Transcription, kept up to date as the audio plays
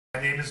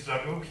My name is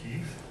Doug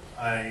O'Keeffe.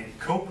 I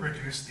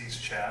co-produce these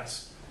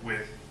chats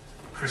with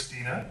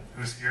Christina,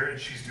 who's here,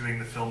 and she's doing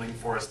the filming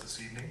for us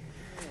this evening,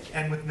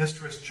 and with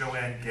Mistress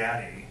Joanne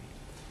Gaddy.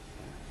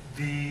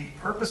 The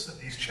purpose of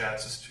these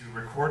chats is to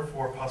record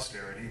for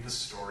posterity the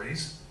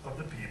stories of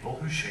the people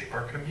who shape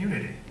our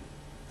community.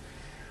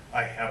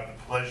 I have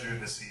the pleasure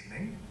this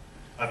evening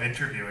of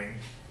interviewing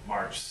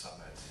Marge Summit.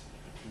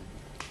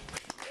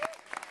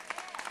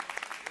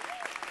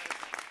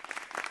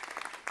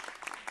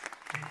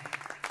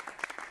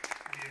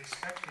 We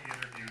expect the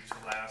interview to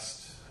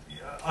last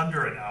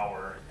under an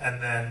hour,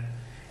 and then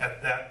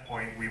at that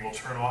point we will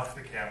turn off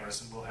the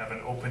cameras and we'll have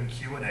an open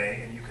Q&A,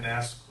 and you can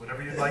ask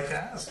whatever you'd like to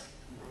ask.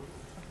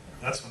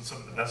 That's when some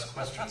of the best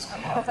questions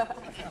come up.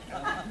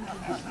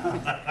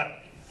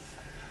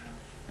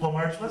 Well,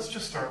 Marge, let's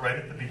just start right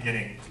at the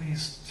beginning.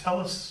 Please tell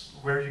us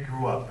where you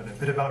grew up and a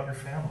bit about your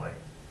family.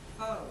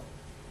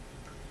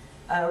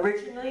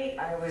 Originally,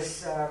 I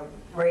was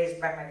raised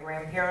by my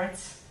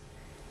grandparents,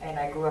 and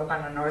I grew up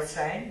on the north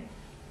side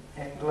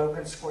in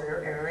Logan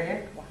Square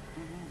area.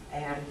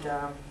 And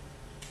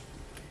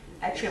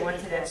actually went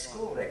to that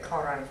school that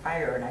caught on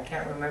fire, and I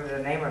can't remember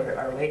the name of it,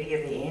 Our Lady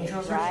of the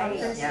Angels or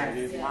something?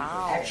 Yeah.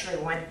 Wow. Actually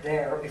went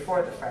there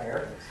before the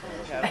fire.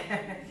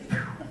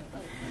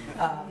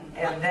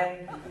 And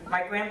then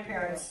my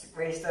grandparents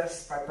raised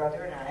us, my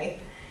brother and I,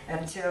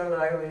 until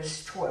I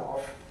was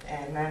 12.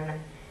 And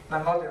then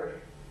my mother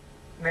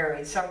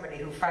married somebody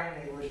who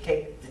finally would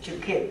take the two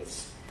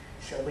kids.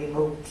 So we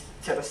moved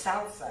to the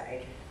south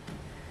side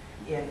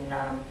in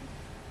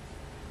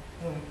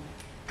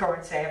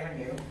Torrance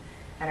Avenue.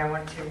 And I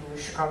went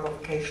to Chicago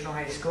Vocational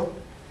High School.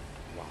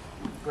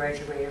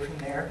 Graduated from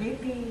there.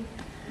 Yippee!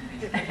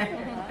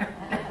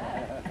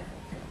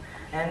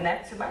 And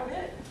that's about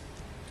it.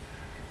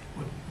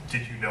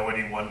 Did you know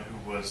anyone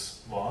who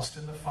was lost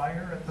in the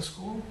fire at the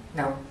school?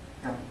 No.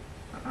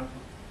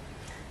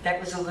 That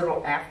was a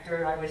little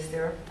after I was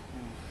there.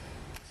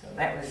 So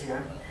that was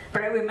young.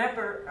 But I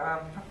remember,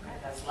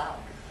 that's loud.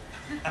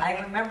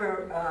 I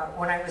remember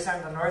when I was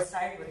on the north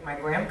side with my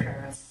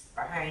grandparents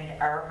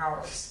behind our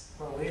house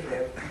where we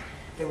lived,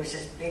 there was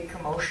this big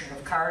commotion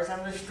of cars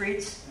on the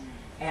streets,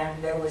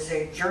 and there was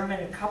a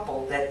German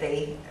couple that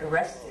they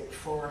arrested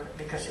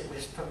because it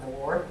was from the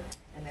war,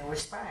 and they were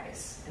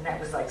spies. And that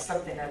was like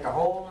something that the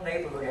whole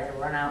neighborhood had to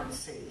run out and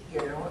see. You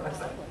know, it was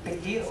a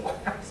big deal.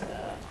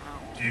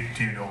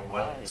 Do you know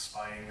what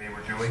spying they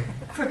were doing?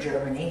 For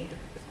Germany.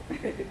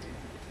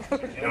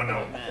 You don't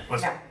know?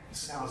 Was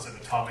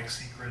it atomic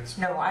secrets?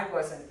 No, I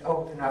wasn't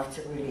old enough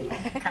to really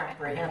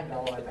comprehend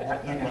all of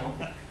that, you know.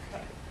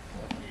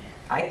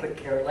 I could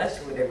care less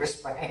who they were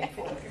spying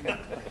for.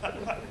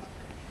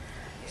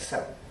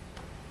 So.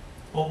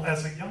 Well,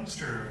 as a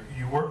youngster,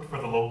 you worked for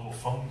the local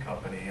phone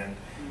company, and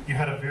you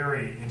had a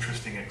very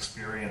interesting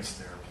experience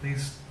there.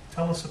 Please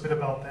tell us a bit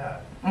about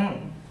that.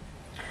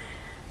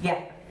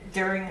 Yeah,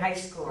 during high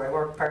school, I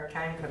worked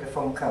part-time for the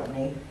phone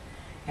company,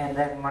 and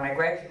then when I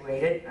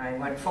graduated, I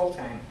went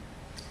full-time.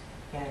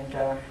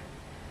 And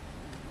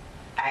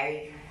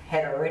I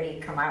had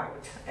already come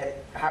out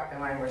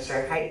when I was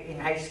in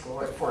high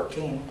school at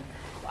 14.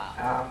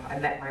 Wow. I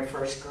met my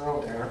first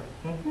girl there,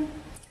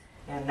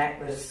 and that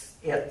was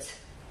it.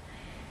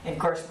 And of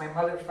course, my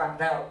mother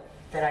found out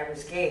that I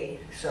was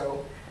gay,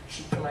 so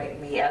she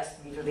politely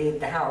asked me to leave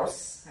the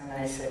house, and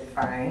I said,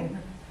 fine.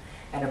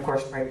 And of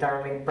course, my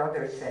darling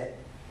brother said,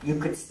 you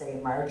could stay,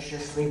 Marge,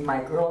 just leave my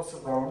girls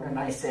alone. And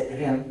I said to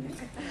him,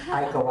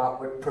 I go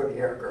out with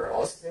prettier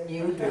girls than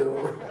you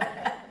do.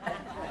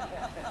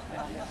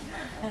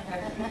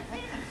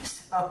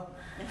 So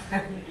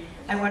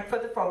I went for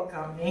the phone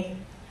company,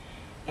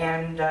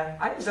 and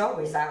I was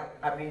always out.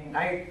 I mean,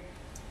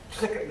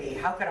 look at me,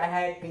 how could I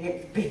hide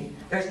being,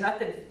 there's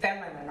nothing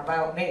feminine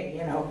about me,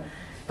 you know.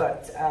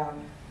 But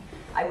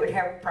I would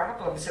have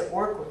problems at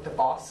work with the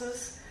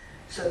bosses,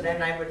 so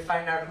then I would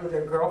find out who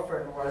their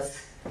girlfriend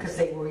was, because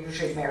they were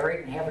usually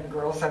married and having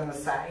girls on the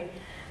side.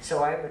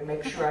 So I would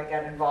make sure I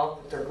got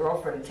involved with their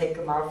girlfriend, take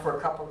them out for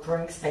a couple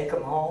drinks, take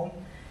them home,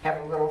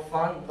 have a little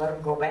fun, let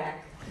them go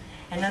back.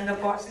 And then the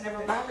boss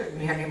never bothered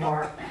me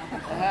anymore.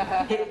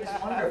 It was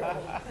wonderful.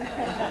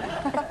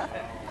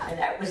 And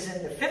that was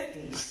in the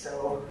 50s,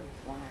 so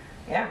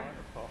yeah.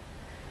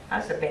 I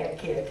was a bad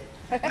kid.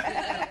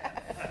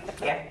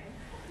 Yeah.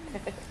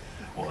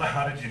 Well,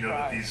 how did you know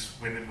that these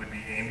women would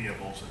be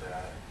amiable to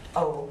that?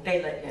 Oh,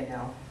 they let you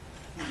know.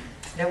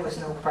 There was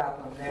no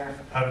problem there.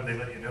 How did they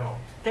let you know?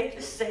 They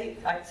just say,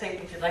 I'd say,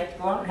 would you like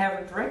to go out and have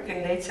a drink?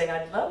 And they'd say,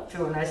 I'd love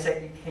to. And I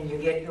said, can you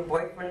get your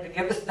boyfriend to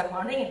give us the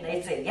money? And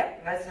they'd say, yep.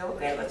 And I said,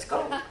 okay, let's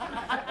go.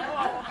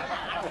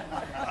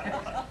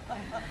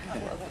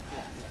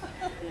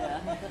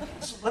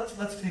 So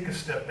let's take a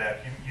step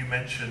back. You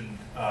mentioned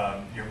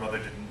your mother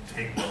didn't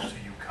take well to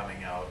you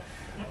coming out.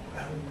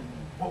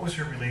 What was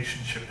your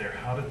relationship there?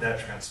 How did that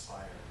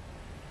transpire?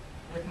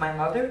 With my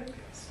mother?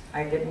 Yes.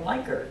 I didn't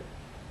like her.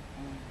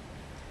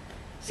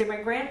 See,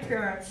 my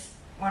grandparents,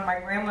 when my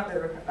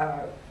grandmother,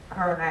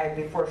 her and I,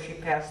 before she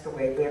passed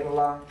away, we had a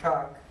long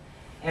talk,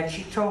 and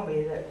she told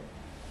me that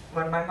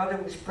when my mother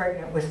was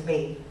pregnant with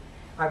me,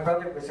 my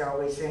brother was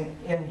always in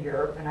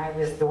here, and I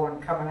was the one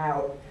coming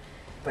out.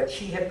 But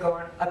she had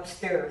gone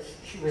upstairs.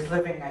 She was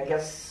living, I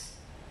guess,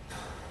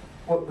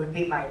 what would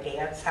be my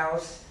dad's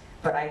house,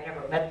 but I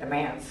never met the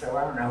man, so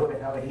I don't know who the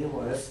hell he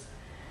was.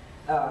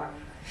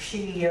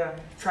 She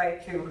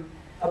tried to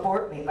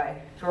abort me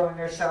by throwing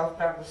herself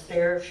down the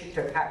stairs. She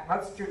took hot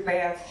mustard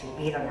baths. She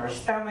beat on her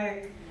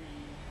stomach.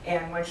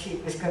 And when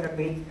I was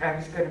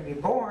going to be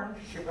born,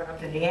 she went up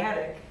to the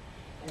attic,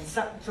 and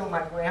something told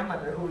my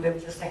grandmother, who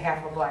lived just a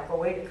half a block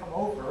away, to come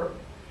over.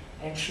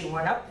 And she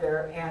went up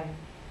there, and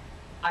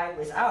I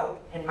was out,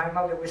 and my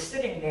mother was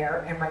sitting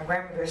there, and my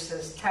grandmother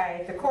says,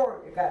 tie the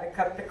cord. You got to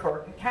cut the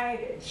cord and tie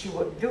it. And she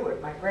wouldn't do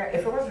it.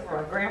 If it wasn't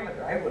for my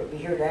grandmother, I wouldn't be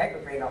here to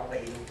aggravate all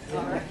of you.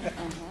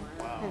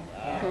 Wow.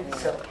 And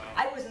so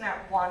I was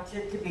not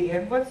wanted to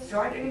begin with, so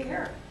I didn't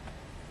care.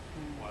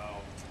 Wow.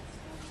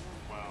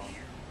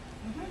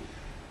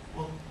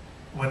 Well,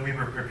 when we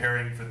were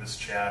preparing for this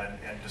chat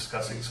and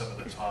discussing some of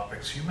the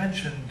topics, you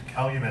mentioned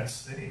Calumet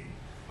City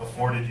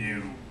afforded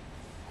you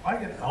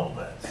quite an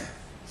outlet.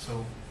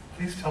 So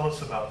please tell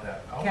us about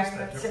that. How was that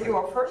Calumet different? City,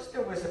 well, first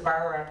there was a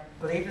bar on,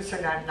 believe it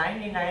or not,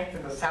 99th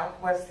and the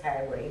Southwest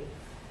Highway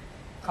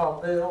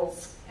called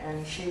Bill's,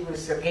 and she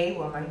was a gay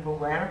woman who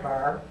ran a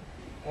bar,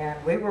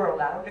 and we were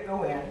allowed to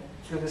go in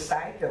through the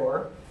side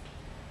door,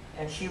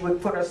 and she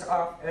would put us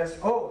off as,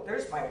 oh,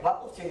 there's my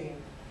bubble team.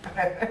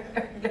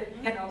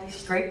 And all these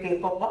straight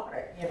people bought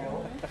it, you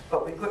know,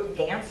 but we couldn't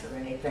dance or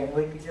anything.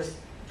 We could just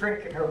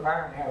drink in her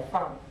bar and have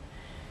fun.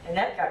 And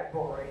that got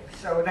boring.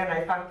 So then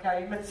I found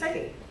Calumet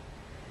City.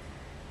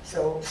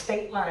 So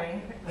State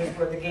Line was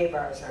where the gay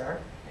bars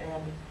are,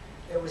 and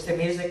there was the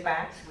Music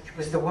Box, which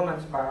was the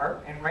women's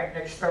bar, and right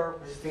next door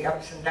was the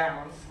Ups and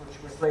Downs, which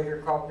was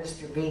later called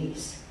Mr.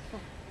 B's.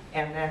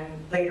 And then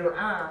later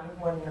on,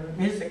 when the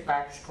Music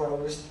Box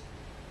closed,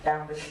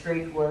 down the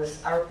street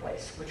was our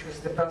place, which was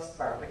the best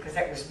bar, because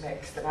that was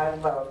mixed, and I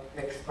love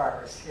mixed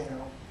bars, you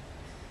know.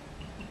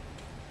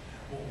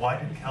 Well, why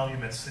did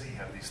Calumet City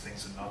have these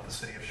things and not the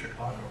city of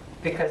Chicago?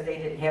 Because they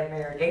didn't have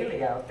Mayor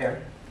Daley out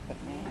there.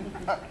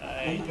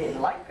 He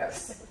didn't like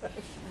us.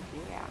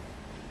 Yeah.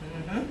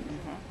 Mm-hmm.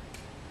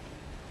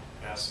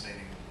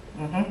 Fascinating.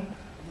 Mm-hmm.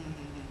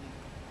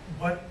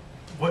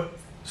 What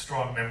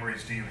strong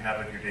memories do you have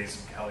of your days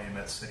in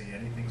Calumet City?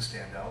 Anything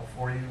stand out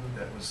for you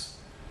that was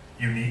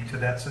unique to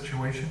that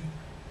situation?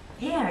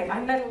 Yeah, I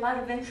met a lot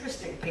of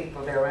interesting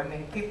people there. I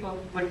mean, people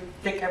would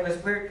think I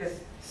was weird because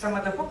some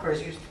of the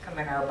hookers used to come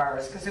in our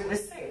bars because it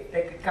was safe.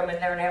 They could come in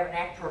there and have an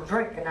actual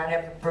drink and not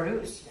have to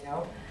produce, you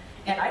know.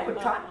 And I would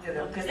talk to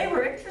them because they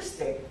were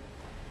interesting.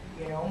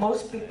 You know,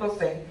 most people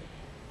think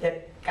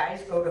that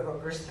guys go to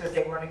hookers because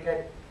they want to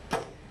get,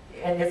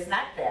 and it's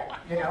not that,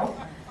 you know.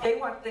 They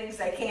want things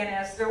they can't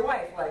ask their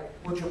wife, like,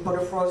 would you put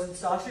a frozen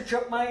sausage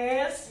up my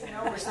ass? You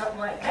know, or something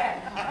like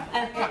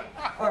that.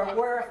 Or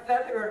wear a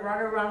feather and run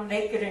around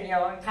naked and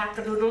yelling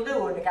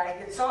cock-a-doodle-doo and the guy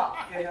gets off,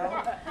 you know.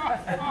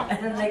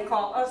 And then they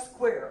call us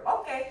queer.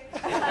 Okay.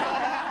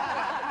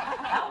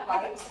 I'll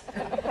bite. I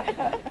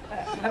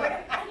mean,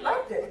 I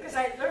loved it because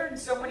I learned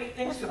so many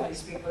things from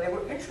these people. They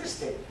were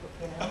interesting,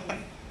 you know.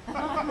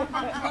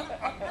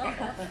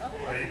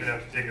 I even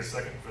have to take a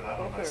second for that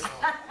one myself.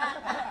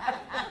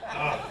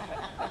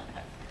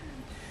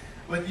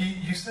 But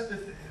you said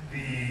that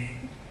the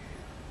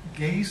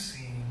gay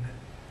scene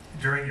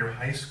during your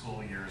high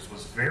school years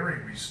was very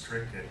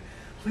restricted.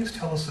 Please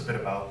tell us a bit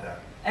about that.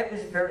 It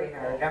was very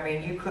hard. I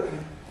mean, you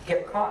couldn't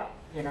get caught,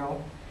 you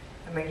know.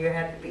 I mean, you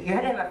had to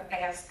have a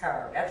fast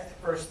car. That's the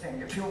first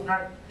thing. If you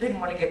didn't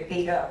want to get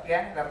beat up, you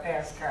had to have a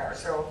fast car.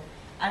 So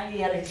I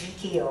had a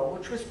GTO,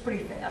 which was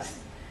pretty fast.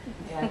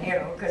 And, you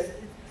know, because,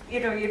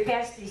 you know, you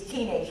pass these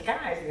teenage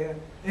guys, you go,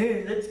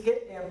 hey, let's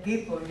get them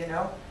people, you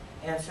know.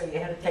 And so you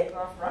had to take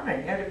off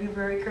running. You had to be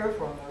very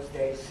careful in those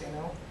days, you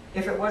know.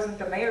 If it wasn't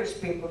the mayor's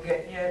people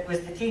getting you, it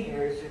was the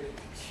teenagers,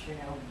 you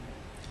know.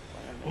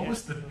 What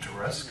was the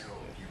dress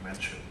code you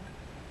mentioned?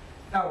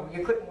 Oh,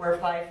 you couldn't wear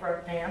fly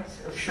front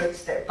pants or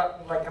shirts that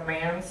buttoned like a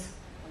man's.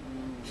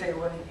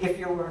 So if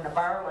you were in a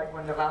bar, like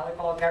when the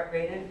volleyball got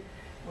raided,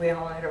 we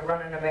all had to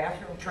run in the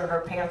bathroom, turn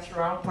our pants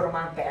around, put them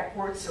on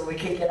backwards so we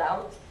could get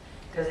out,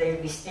 because they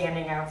would be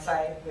standing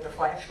outside with a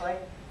flashlight.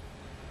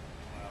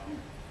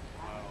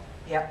 Wow.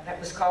 Yep, that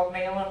was called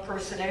male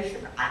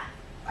impersonation.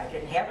 I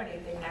didn't have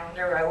anything down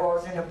there. I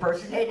wasn't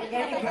impersonating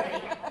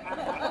anybody.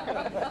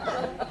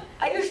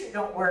 I usually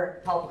don't wear it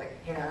in public,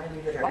 you know, I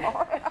leave it or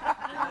not.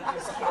 I'm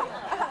just kidding.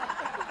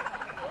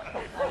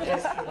 I'm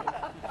just kidding.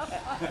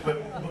 But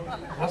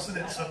wasn't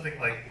it something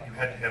like you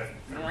had to have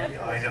 3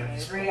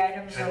 items? 3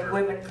 items of gender-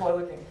 women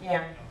clothing,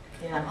 yeah.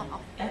 Yeah,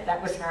 and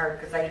that was hard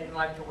because I didn't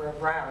like to wear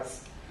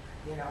bras,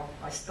 you know,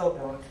 I still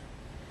don't.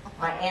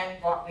 My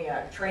aunt bought me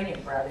a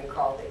training bra, they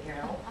called it, you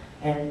know,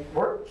 and it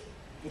worked.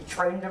 You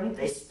trained them,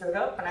 they stood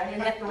up, and I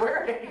didn't have to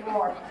wear it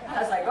anymore.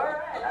 I was like, all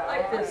right, I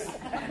like this.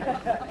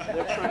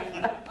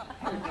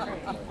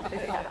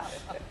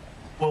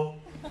 Well,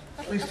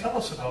 please tell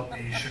us about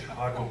the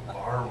Chicago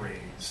bar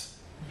raids.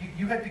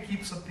 You had to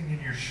keep something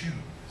in your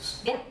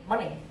shoes. Yeah,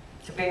 money.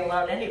 to bail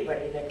out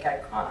anybody that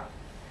got caught.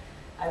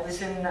 I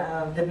was in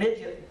the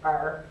midget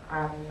bar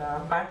on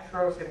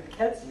Montrose and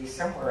Kedzie,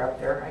 somewhere up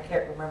there. I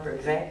can't remember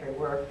exactly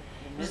where.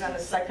 It was on the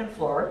second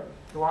floor.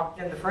 You walked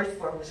in, the first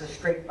floor was a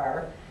straight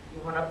bar.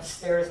 You went up the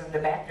stairs in the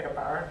back of the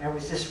bar, and there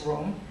was this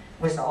room.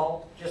 It was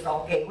just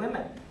all gay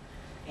women.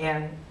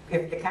 And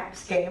if the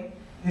cops came,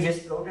 you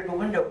just go to the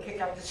window,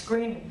 kick out the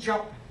screen, and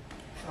jump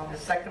on the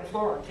second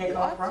floor and take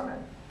off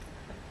running.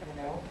 You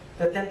know?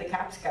 But then the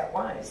cops got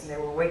wise, and they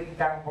were waiting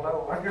down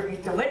below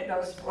underneath the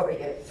windows for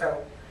you.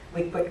 So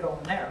we quit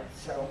going there.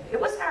 So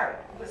it was hard.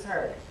 It was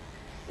hard.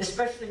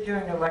 Especially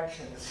during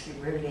elections, you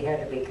really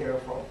had to be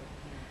careful.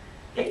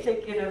 They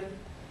take you to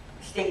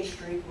State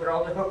Street with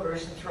all the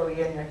hookers and throw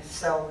you in a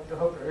cell with the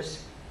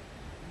hookers.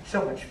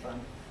 So much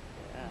fun.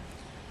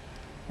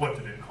 What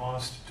did it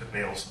cost to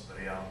bail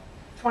somebody out?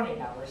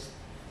 $20.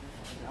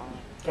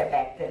 Get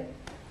back then.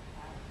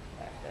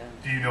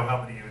 Do you know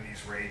how many of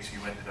these raids you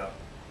ended up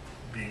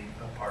being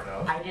a part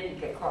of? I didn't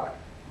get caught.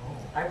 Oh.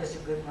 I was a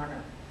good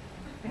runner.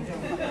 You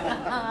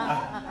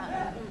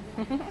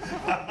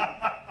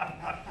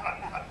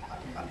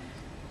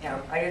know,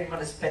 I didn't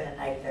want to spend a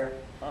night there.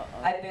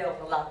 I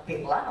bailed a lot of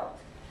people out,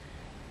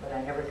 but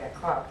I never got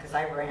caught because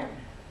I ran.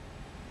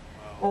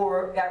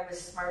 Or I was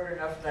smart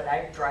enough that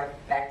I'd drive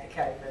back to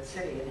Calumet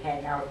City and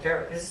hang out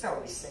there because it's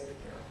always safe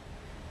there.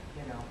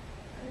 You know,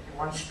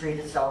 one street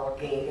is all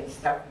gay and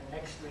stuff, and the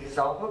next street is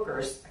all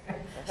hookers.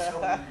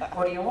 So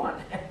what do you want?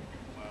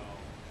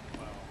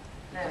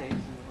 Yeah.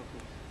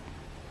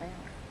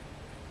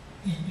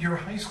 Your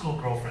high school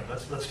girlfriend,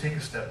 let's take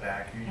a step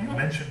back. You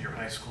mentioned your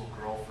high school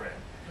girlfriend.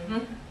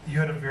 You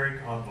had a very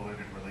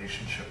convoluted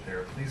relationship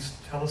there. Please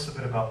tell us a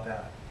bit about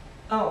that.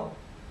 Oh.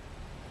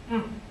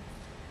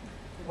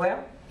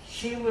 Well,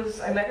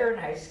 I met her in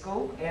high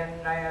school, and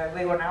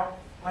we went to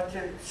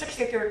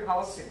 63rd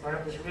Halsted when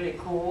it was really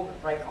cool,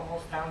 like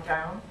almost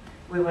downtown.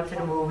 We went to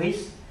the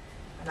movies,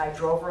 and I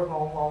drove her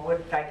home. Well,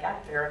 when I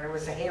got there, and there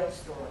was a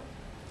hailstorm.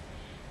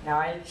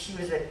 Now, she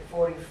was at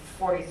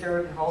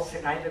 43rd and Halsted,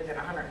 and I lived at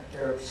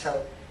 103rd,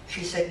 so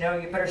she said, no,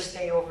 you better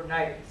stay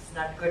overnight. It's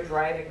not good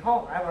driving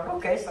home. I went,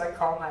 okay, so I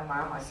called my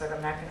mom. I said,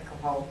 I'm not going to come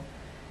home.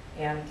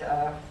 And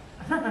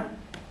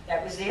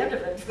that was the end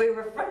of it. We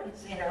were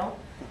friends, you know.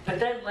 But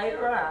then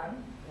later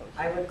on,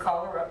 I would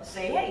call her up and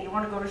say, hey, you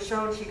want to go to the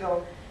show? And she'd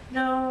go,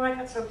 no, I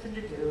got something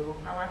to do.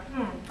 I went,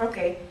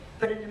 okay.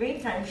 But in the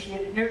meantime, she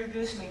had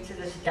introduced me to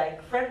this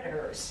dyke friend of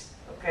hers,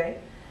 okay?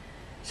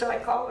 So I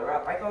called her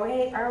up. I go,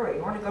 hey, Ari,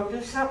 you want to go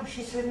do something?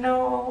 She said,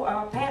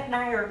 no, Pat and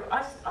I are,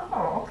 I said,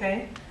 oh,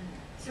 okay. I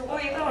said, where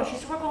are you going? She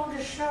said, we're going to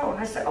the show. And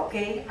I said,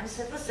 okay. I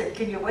said, listen,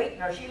 can you wait?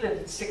 Now, she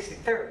lived at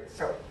 63rd.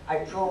 So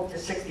I drove to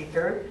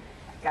 63rd,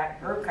 got in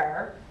her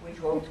car. We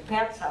drove to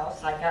Pat's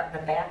house. I got in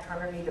the back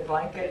underneath the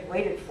blanket,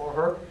 waited for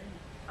her.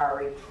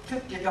 Ari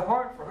took the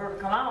horn for her to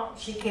come out.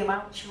 She came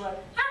out and she went,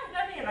 hi,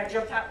 honey. And I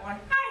jumped out and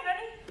went, hi,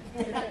 honey.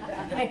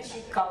 And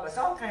she called us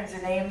all kinds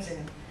of names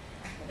and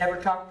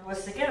never talked to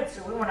us again.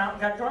 So we went out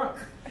and got drunk.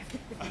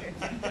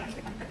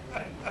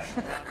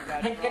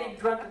 And getting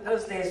drunk in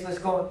those days was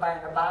going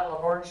buying a bottle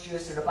of orange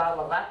juice and a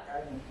bottle of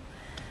vodka and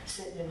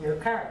sitting in your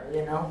car,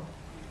 you know.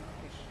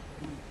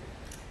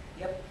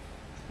 Yep.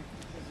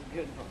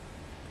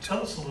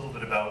 Tell us a little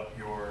bit about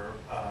your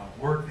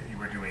work that you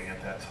were doing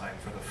at that time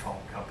for the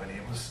phone company.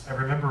 I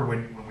remember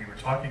when we were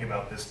talking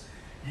about this,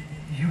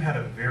 you had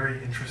a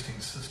very interesting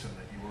system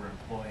that you were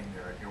employing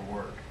there at your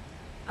work.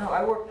 Oh,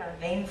 I worked on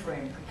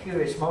mainframe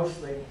computers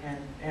mostly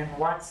and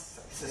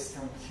Watts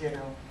systems, you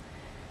know,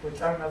 which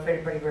I don't know if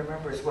anybody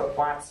remembers what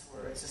Watts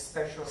were. It's a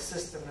special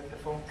system that the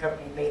phone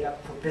company made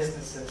up for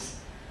businesses.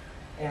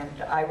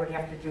 And I would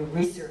have to do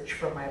research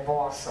for my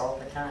boss all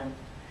the time.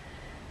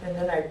 And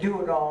then I'd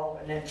do it all,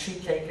 and then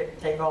she'd take it and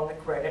take all the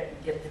credit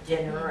and get the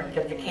dinner and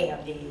get the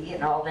candy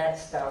and all that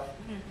stuff.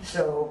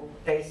 So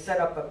they set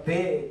up a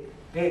big,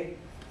 big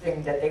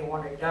thing that they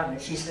wanted done.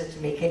 And she said to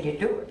me, can you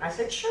do it? And I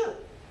said, sure.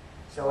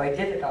 So I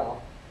did it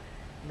all.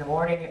 In the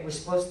morning it was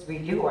supposed to be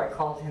due, I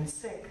called in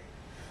sick.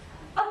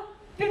 Oh,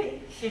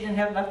 pity, she didn't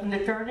have nothing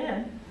to turn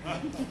in.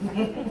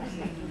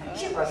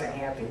 She wasn't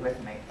happy with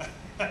me.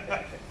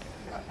 I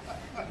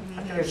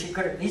told her she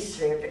could at least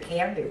share the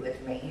candy with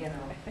me, you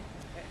know.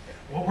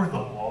 What were the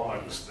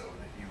logs, though,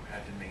 that you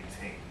had to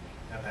maintain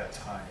at that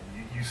time?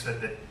 You said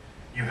that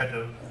you had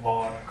to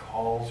log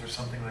calls or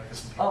something like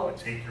this, and people would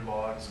take your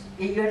logs?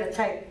 And you had to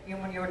type,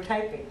 when you were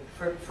typing,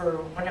 for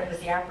when it was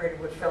the operator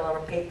would fill out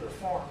a paper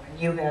form, and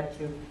you had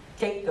to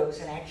take those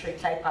and actually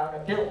type out a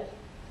bill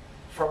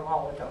from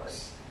all of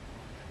those.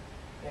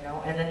 You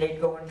know, and then they'd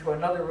go into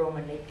another room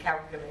and they'd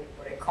calculate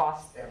what it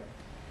cost them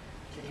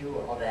to do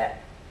all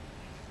that.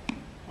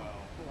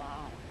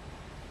 Wow.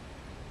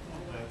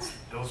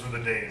 Those were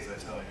the days, I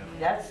tell you.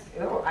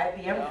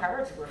 IBM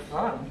cards were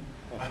fun.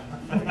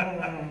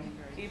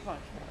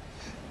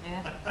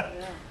 Yeah.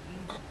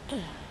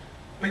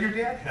 But your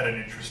dad had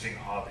an interesting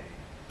hobby.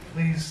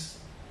 Please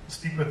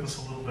speak with us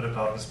a little bit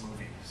about his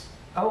movies.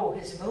 Oh,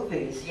 his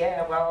movies,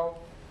 yeah, well,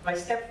 my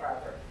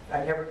stepfather.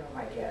 I never knew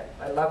my dad.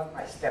 I loved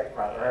my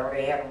stepfather. I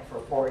already had him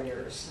for 4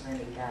 years, and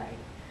then he died.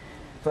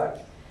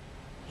 But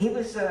he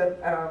was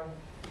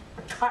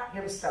taught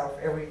himself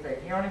everything.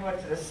 He only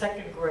went to the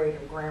 2nd grade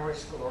of grammar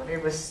school, and he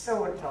was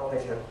so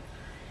intelligent.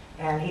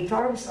 And he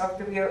taught himself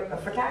to be a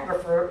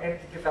photographer and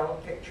to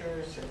develop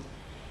pictures, and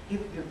he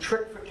would do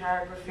trick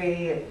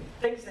photography and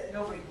things that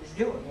nobody was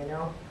doing, you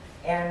know.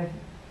 And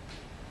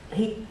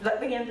he let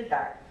me in the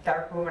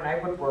dark room, and I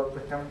would work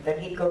with him. Then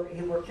he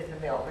worked in the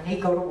mill, and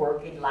he'd go to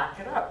work, he'd lock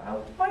it up.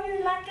 Now, why are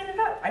you locking it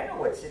up? I know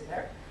what's in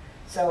there.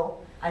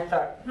 So I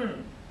thought,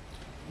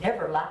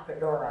 never lock the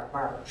door on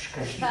Marge,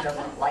 because she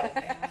doesn't like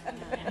it.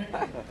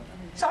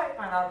 So I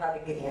found out how to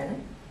get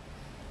in.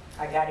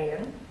 I got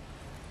in,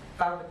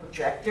 found the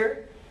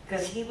projector,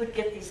 because he would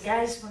get these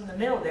guys from the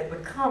mill that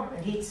would come,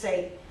 and he'd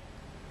say,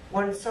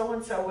 when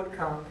so-and-so would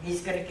come,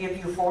 he's going to give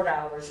you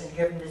 $4 and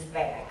give him this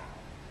bag.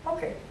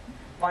 Okay.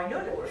 Well, I knew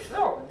there was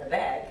film in the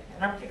bag,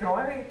 and I'm thinking,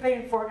 why are you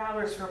paying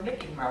 $4 for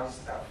Mickey Mouse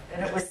stuff?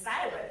 And it was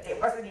silent. It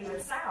wasn't even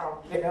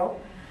sound, you know?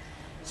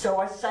 So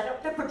I set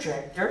up the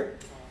projector,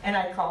 and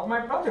I called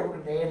my brother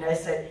one day, and I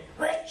said,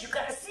 "Wait, you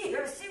gotta see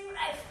her, see what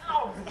I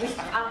found. We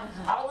found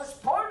all his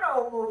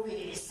porno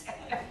movies."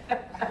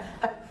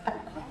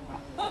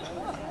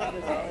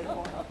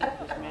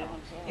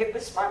 It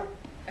was fun.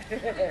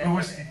 Who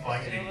was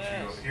inviting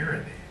to appear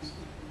in these?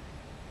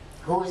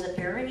 Who was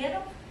appearing in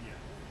them?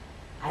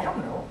 Yeah. I don't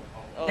know.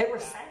 They were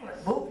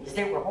silent movies.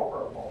 They were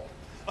horrible.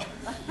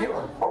 They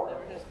were horrible.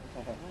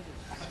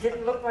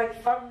 Didn't look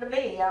like fun to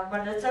me, I'm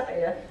going to tell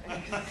you.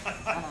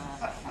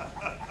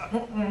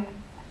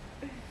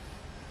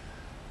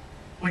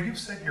 Well, you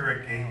said you're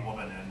a gay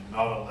woman and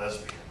not a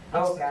lesbian.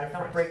 What's Oh the God,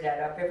 difference? don't bring that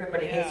up.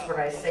 Everybody hates when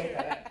I say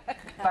that.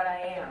 But I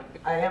am.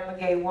 I am a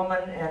gay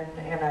woman,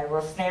 and I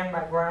will stand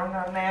my ground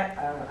on that.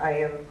 I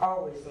have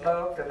always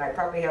loved, and I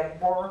probably have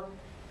more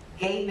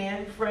gay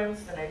men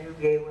friends than I do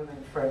gay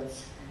women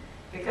friends.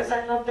 Because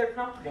I love their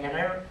company, and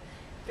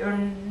they're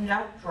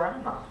not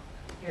drama.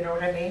 You know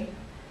what I mean?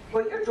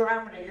 Well, you're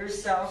drama to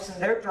yourselves,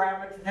 and they're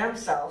drama to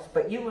themselves,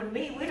 but you and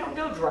me, we don't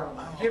do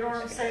drama. You know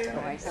what I'm saying?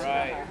 Right.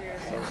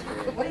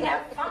 We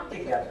have fun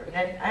together.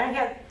 And I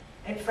had,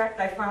 in fact,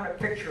 I found a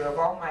picture of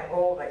all my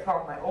I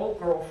called my old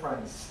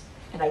girlfriends,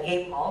 and I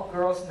gave them all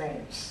girls'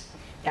 names.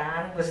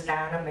 Don was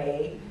Donna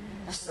Mae,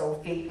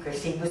 Sophie,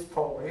 because he was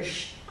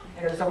Polish,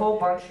 and there's a whole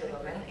bunch of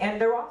them,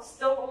 and they're all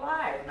still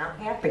alive, and I'm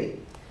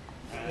happy.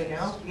 You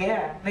know?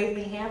 Yeah, it made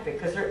me happy,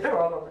 because they're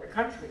all over the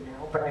country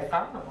now, but I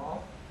found them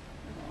all.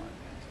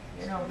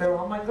 You know, they're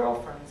all my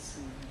girlfriends.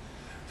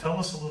 Tell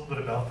us a little bit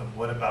about them.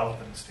 What about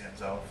them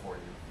stands out for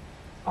you?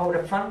 Oh,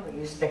 the fun we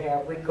used to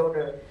have. We'd go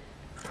to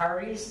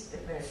parties,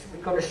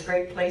 we'd go to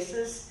straight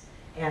places,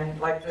 and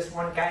like this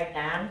one guy,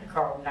 Don,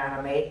 called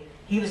Donna Mae,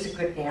 he was a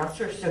good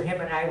dancer, so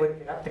him and I would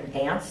get up and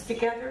dance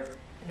together.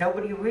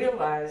 Nobody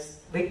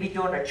realized we'd be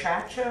doing a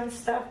cha-cha and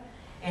stuff,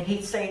 and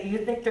he'd say, "Do you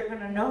think they're going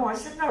to know?" I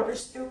said, "No, they're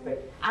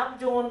stupid. I'm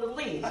doing the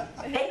lead.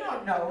 They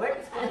don't know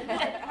it.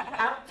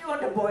 I'm doing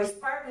the boys'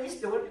 part, he's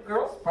doing the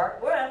girls'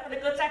 part. We're having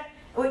a good time."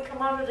 And we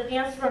come out of the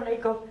dance floor, and they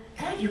go,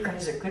 "God, you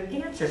guys are good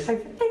dancers." I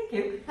said, "Thank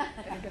you."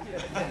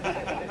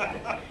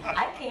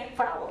 I can't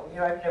follow. You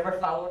know, I've never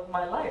followed in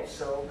my life,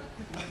 so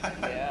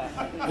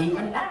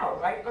even now,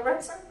 right,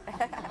 Lorenzo?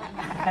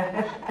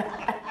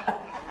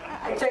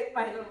 I take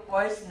my little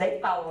boys, and they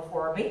follow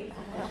for me.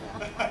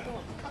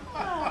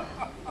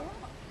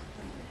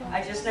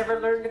 I just never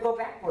learned to go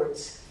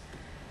backwards.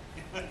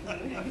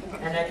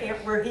 And I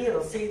can't wear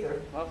heels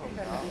either.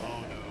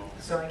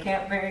 So I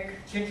can't marry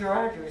Ginger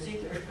Rogers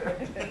either.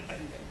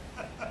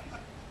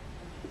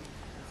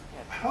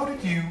 How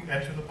did you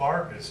enter the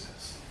bar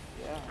business?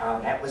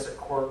 That was a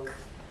quirk.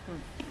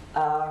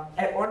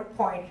 At one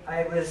point,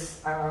 I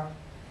was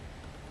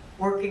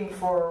working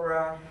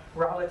for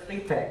Raleigh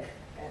Kleepek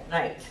at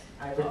night.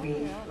 I would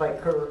be like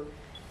her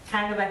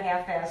kind of a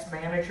half-ass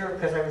manager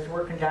because I was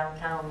working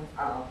downtown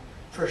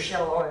for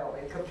Shell Oil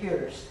and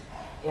computers.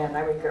 And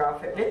I would get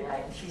off at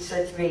midnight, and she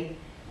said to me,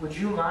 "Would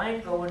you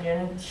mind going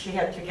in?" She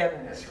had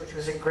Togetherness, which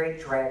was a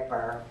great drag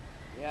bar.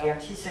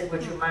 And she said,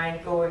 "Would you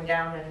mind going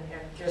down and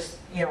just,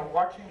 you know,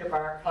 watching the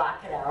bar,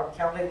 clock it out,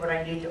 tell me what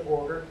I need to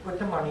order, put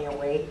the money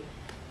away,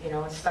 you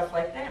know, and stuff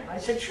like that." And I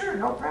said, "Sure,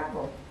 no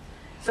problem."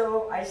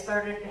 So I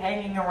started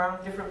hanging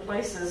around different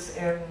places,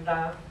 and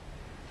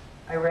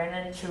I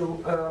ran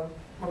into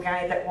a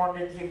guy that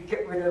wanted to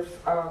get rid of,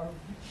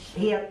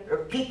 he had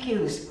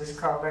PQs, it was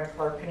called, on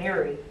Clark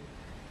Canary.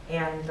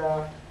 And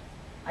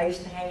I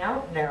used to hang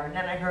out in there, and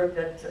then I heard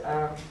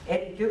that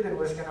Eddie Dugan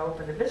was going to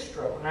open the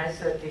bistro, and I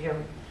said to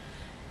him,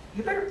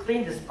 "You better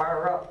clean this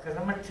bar up, because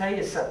I'm going to tell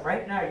you something.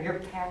 Right now, you're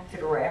packed to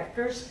the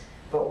rafters,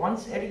 but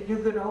once Eddie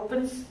Dugan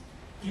opens,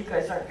 you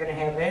guys aren't going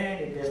to have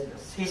any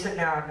business." He said,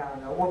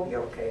 no, we'll be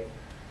okay."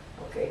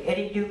 Okay,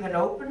 Eddie Dugan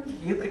opened,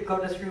 you could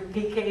go through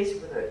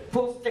PK's with a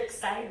full stick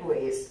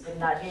sideways and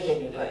not hit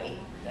anybody.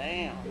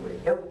 Damn. There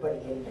was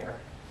nobody in there.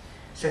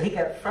 So he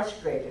got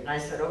frustrated, and I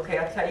said, "Okay,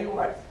 I'll tell you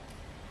what.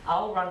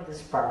 I'll run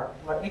this bar.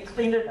 Let me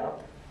clean it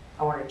up.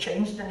 I want to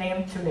change the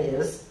name to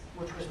Ms.,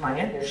 which was my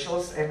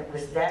initials, and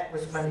that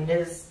was when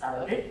Ms.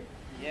 started.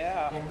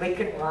 Yeah. And we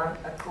can run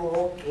a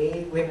cool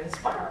gay women's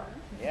bar."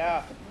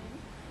 Yeah.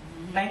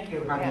 Thank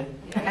you, honey.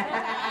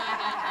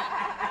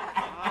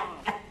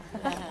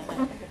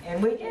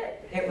 And we did.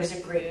 It was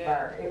a great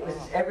bar. It was,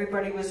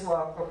 everybody was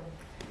welcome,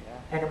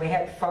 and we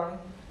had fun.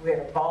 We had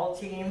a ball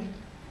team,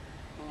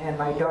 and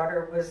my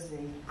daughter was the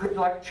good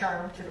luck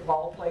charm to the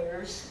ball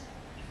players.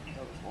 That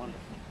was wonderful.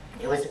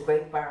 It was a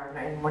great bar,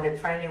 and when it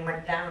finally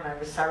went down, I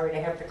was sorry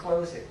to have to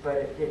close it, but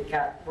it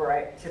got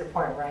to the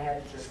point where I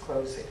had to just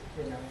close it,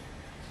 you know.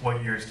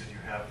 What years did you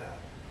have that?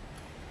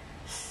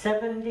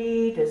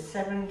 70 to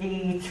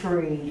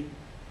 73.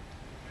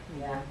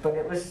 Yeah, but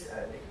it was,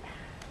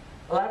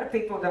 a lot of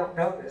people don't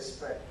know this,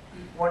 but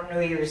one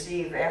New Year's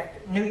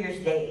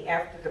Day,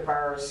 after the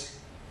bars,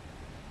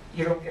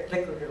 you don't get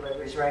liquor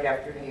deliveries right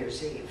after New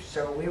Year's Eve.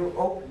 So we were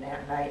open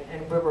that night,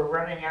 and we were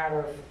running out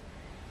of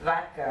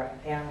vodka,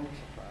 and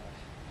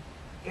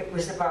it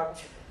was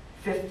about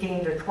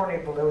 15 to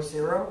 20 below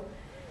zero.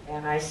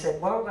 And I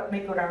said, well, let me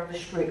go down the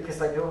street,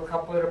 because I knew a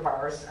couple of the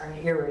bars on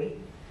Erie.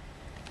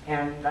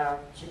 And the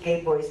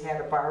Gay Boys had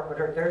a bar, but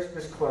theirs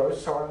was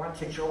closed, so I went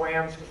to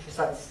Joanne's, which was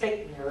on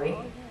State and Erie.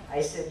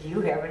 I said, do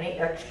you have any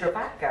extra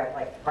vodka?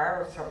 Like the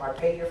bar or something, I'll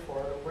pay you for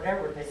it or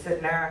whatever. And they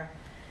said, nah.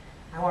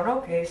 I went,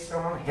 okay, so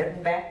I'm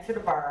heading back to the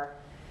bar,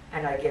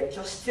 and I get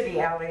just to the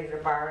alley of the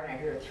bar, and I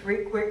hear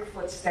 3 quick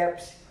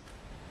footsteps.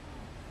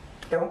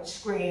 Don't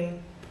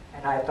scream.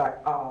 And I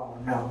thought, oh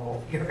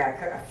no, you're not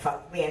gonna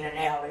fuck me in an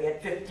alley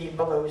at 15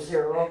 below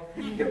zero.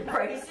 You're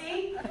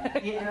crazy,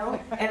 you know?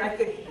 And I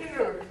could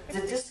hear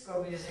the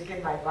disco music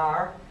in my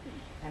bar,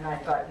 and I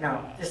thought,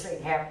 no, this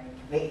ain't happening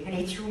to me. And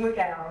he threw me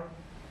down,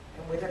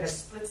 and within a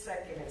split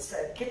second it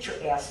said, get your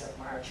ass up,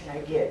 Marge, and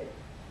I did.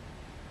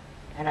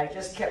 And I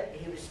just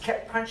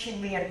kept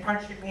punching me, and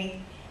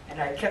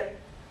I kept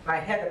my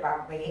head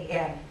about me,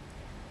 and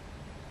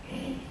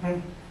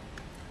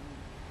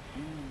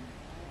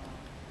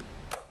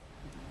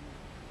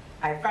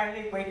I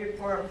finally waited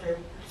for him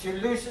to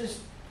lose his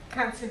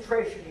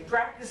concentration. He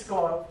dropped his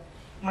glove.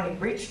 When he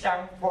reached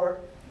down for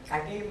it,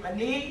 I gave him a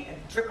knee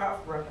and took off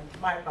running to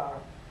my bar.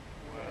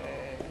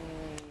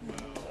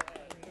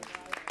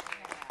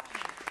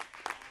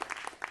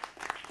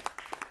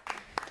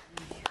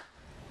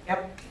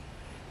 Yep.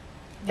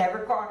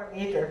 Never caught him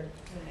either.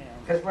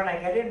 Because when I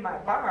got in my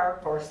bar,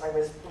 of course, I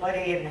was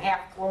bloody and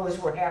half clothes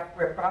were half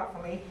ripped off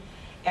of me.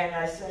 And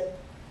I said,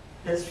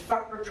 this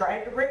fucker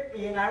tried to rape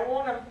me and I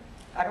want him.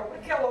 I don't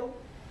want to kill him.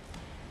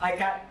 I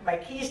got my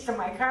keys to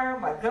my car,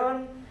 my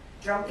gun,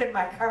 jumped in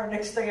my car.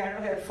 Next thing I know,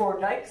 I had 4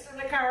 dykes in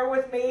the car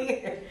with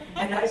me.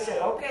 And I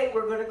said, okay,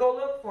 we're going to go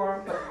look for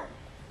him, but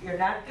you're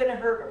not going to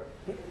hurt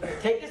him.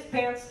 Take his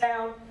pants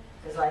down,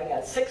 because I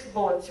got 6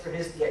 bullets for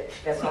his dick.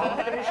 That's all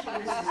I'm going to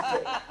shoot is his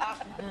dick.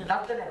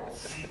 Nothing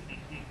else.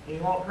 He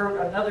won't hurt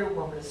another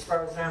woman as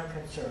far as I'm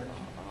concerned.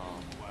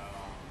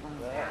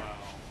 Wow.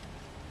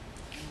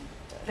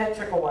 That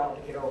took a while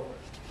to get over.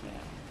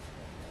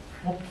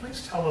 Well,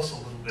 please tell us a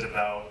little bit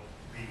about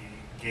the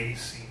gay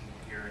scene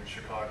here in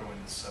Chicago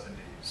in the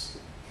 70s.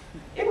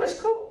 It was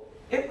cool.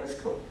 It was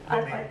cool.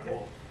 What made it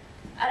cool?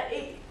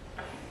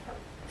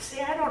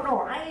 See, I don't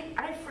know.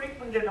 I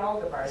frequented all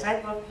the bars.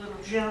 I loved little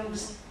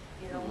gyms.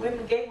 You know,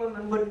 gay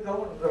women wouldn't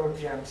go in little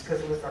gyms because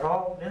it was an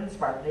all men's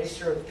bar and they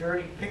served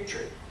dirty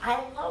pictures.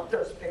 I loved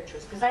those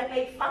pictures because I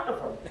made fun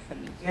of them,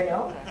 you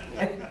know.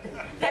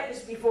 That was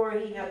before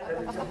he had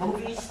the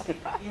movies,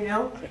 you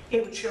know. He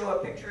would show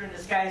a picture and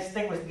this guy's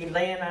thing would be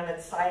laying on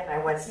its side and I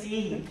went, see,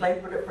 he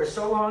played with it for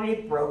so long he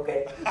broke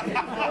it.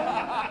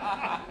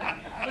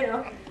 You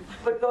know,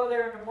 would go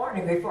there in the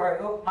morning before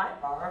I opened my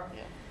bar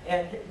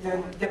and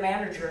the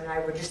manager and I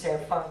would just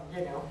have fun,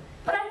 you know.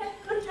 But I had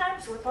good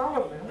times with all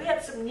of them. We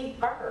had some neat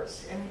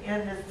bars.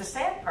 And the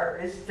sad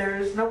part is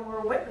there's no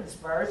more women's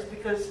bars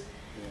because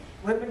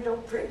women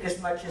don't drink as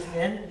much as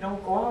men and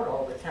don't go out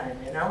all the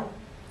time, you know?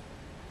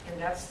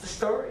 And that's the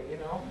story, you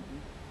know?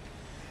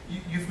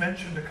 You've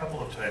mentioned a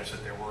couple of times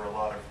that there were a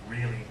lot of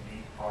really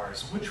neat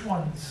bars. Which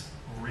ones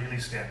really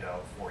stand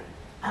out for you?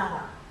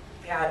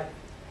 Yeah,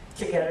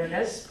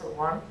 Togetherness, for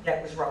one.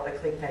 That was Raleigh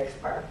Clepegg's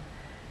bar.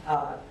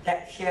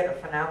 She had a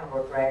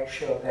phenomenal drag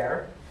show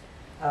there.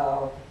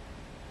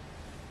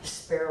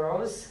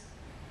 Sparrows.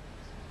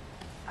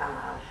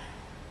 Oh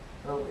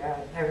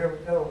God, there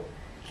we go.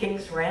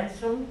 King's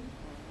Ransom.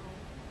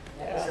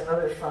 That was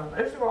another fun.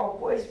 Those are all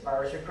boys'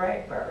 bars or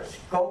drag bars.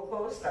 Gold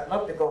Coast. I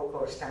love the Gold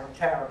Coast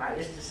downtown. I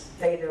used to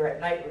stay there at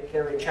night with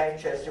Carrie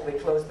Chichester. We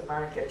closed the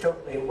bar and get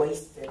totally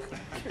wasted.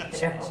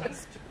 You know?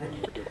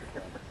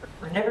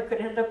 I never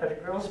could end up at a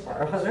girls'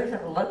 bar. I was always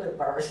in leather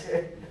bars.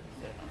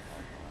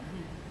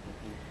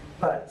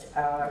 But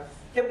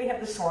then we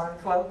had the Swan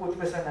Club, which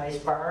was a nice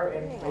bar,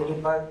 and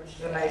Ladybug, which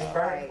is a nice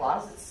bar. The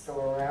Closet's still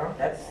around.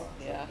 That's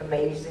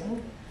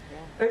amazing.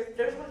 There's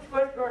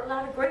a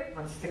lot of great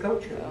ones to go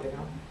to, you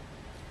know.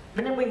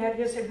 And then we had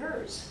His and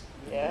Hers.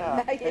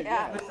 Yeah.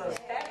 Yeah. With those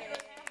fabulous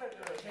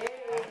hamburgers. Hey.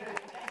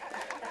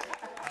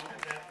 How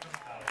did that come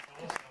about?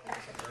 Tell us how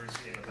His and Hers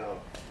came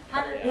about.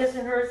 How did His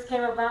and Hers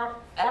came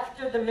about?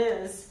 After The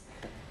Miz,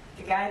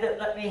 the guy that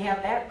let me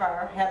have that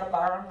bar had a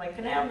bar on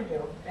Lincoln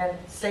Avenue. And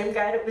same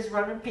guy that was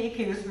running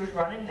PQs was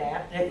running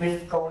that. And it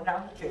was going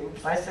down the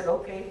tubes. I said,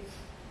 okay,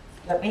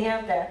 let me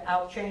have that.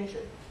 I'll change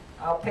it.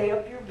 I'll pay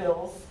up your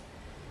bills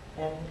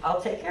and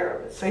I'll take care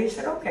of it. So he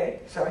said,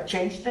 okay. So I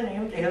changed the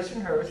name to his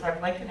and hers on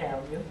Lincoln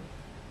Avenue.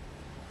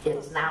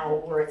 It's now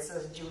where it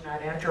says do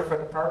not enter for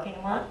the parking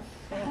lot.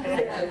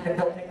 They took the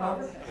building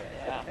over.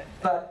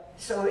 But,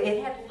 so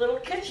it had a little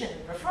kitchen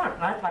in the front.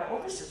 And I thought,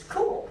 oh, this is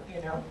cool,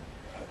 you know.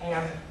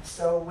 And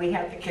so we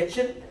had the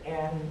kitchen,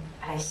 and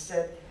I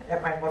said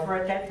that my mother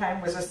at that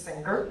time was a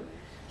singer.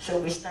 So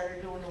we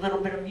started doing a little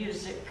bit of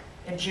music.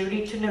 And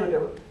Judy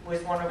Tenuta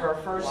was one of our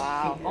first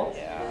people.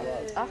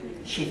 Yeah.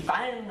 She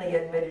finally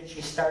admitted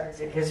she started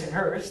at his and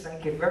hers.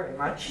 Thank you very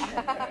much.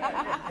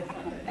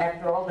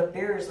 After all the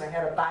beers I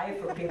had to buy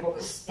for people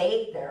to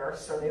stay there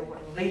so they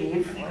wouldn't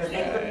leave. Because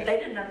they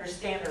didn't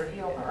understand her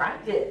humor. I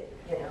did,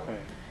 you know.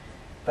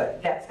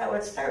 But that's how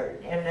it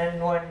started. And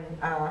then when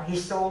he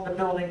sold the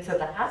building to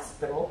the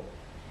hospital,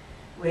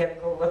 we had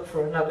to go look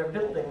for another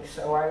building.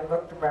 So I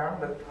looked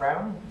around,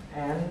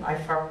 and I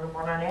found the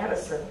one on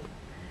Addison.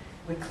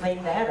 We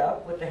cleaned that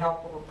up with the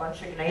help of a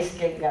bunch of nice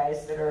gay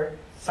guys that are,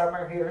 some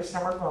are here,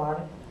 some are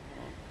gone.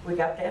 We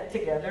got that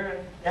together,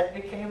 and that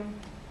became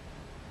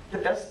the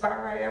best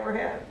bar I ever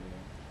had.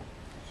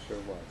 Sure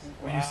was.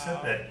 Well, you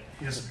said that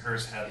his and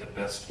hers had the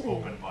best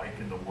open mic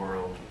in the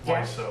world. Yeah.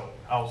 Why so?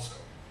 How so?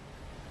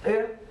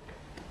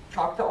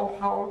 Talk to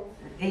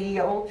the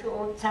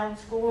old town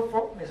school of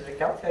folk music,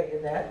 they'll tell you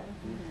that.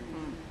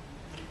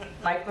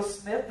 Michael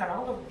Smith and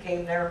all of them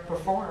came there and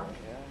performed.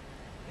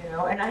 You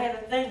know, and I had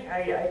a thing,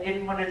 I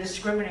didn't want to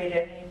discriminate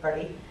at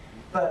anybody,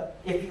 but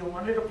if you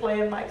wanted to play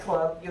in my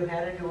club, you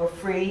had to do a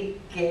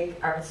free gig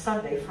on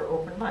Sunday for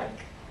open mic.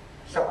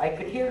 So I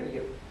could hear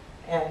you.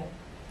 And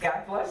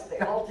God bless, they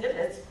all did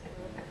it.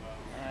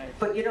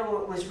 But you know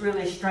what was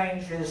really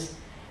strange is,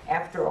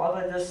 after all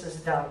of this is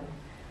done,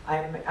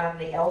 I'm on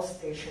the L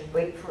station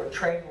waiting for a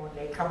train one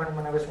day coming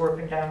when I was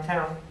working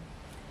downtown.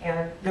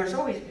 And there's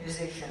always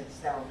musicians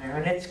down there,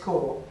 and it's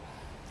cool.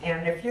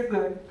 And if you're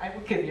good, I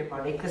will give you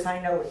money, because I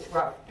know it's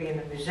rough being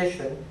a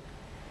musician.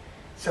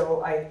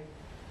 So I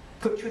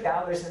put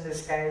 $2 in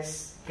this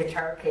guy's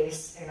guitar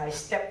case, and I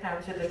stepped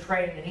onto the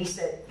train, and he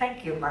said,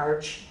 "Thank you,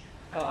 Marge."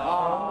 Oh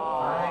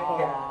my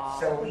God.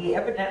 So he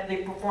evidently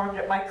performed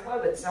at my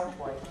club at some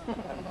point.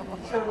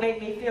 So it made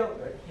me feel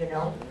good, you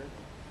know.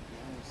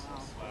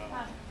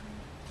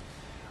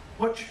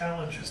 What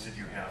challenges did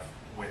you have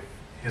with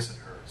his and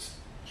hers?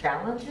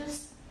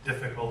 Challenges?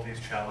 Difficulties,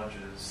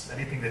 challenges,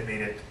 anything that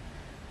made it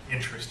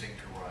interesting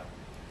to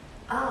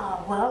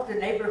run? Well, the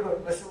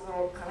neighborhood was a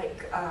little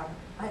like,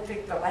 I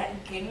think the Latin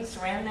Kings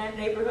ran that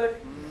neighborhood.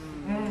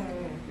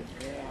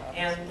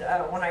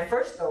 And when I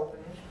first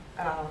opened,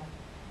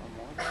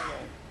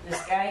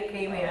 this guy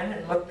came in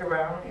and looked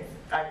around.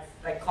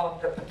 I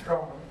called him the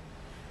patron.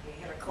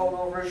 He had a coat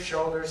over his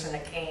shoulders and a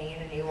cane,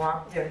 and he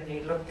walked in and he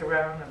looked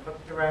around and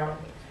looked around.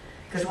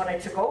 Because when I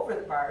took over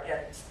the bar, it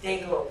had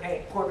Stay-Glo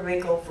paint, Puerto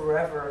Rico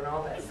forever and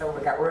all that, so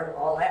we got rid of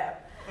all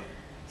that.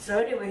 So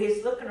anyway,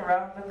 he's looking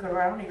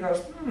around, he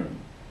goes,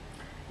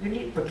 you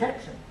need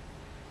protection.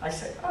 I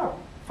said, oh,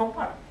 from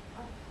what?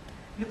 Oh,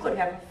 you could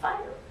have a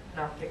fire.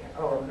 And I'm thinking,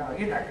 oh no,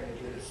 you're not going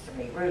to do this to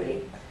me,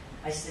 really.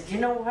 I said, you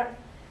know what?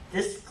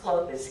 This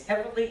club is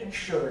heavily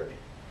insured.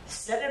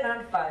 Set it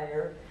on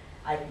fire.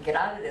 I can get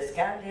out of this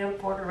goddamn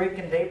Puerto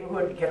Rican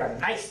neighborhood and get a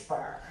nice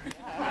bar.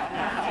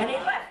 And he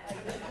left.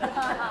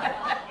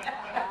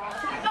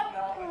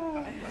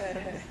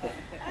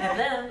 And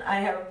then I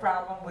have a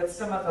problem with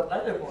some of the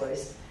leather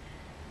boys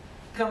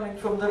coming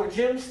from little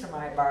gyms to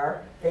my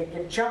bar. They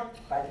get jumped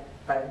by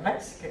the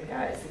Mexican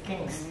guys, the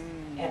Kings.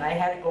 And I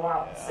had to go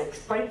out and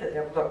explain to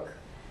them, look,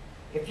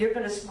 if you're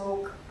going to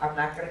smoke, I'm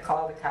not going to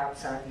call the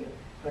cops on you.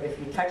 But if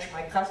you touch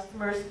my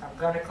customers, I'm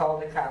going to call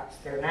the cops.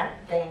 They're not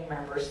gang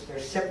members,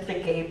 they're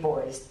simply gay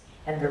boys.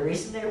 And the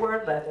reason they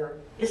wear leather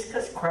is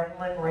because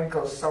crinoline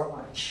wrinkles so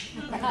much.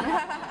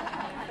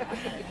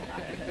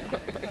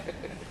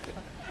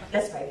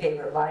 That's my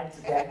favorite line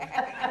today.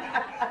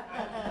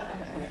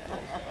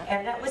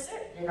 And that was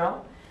it, you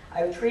know.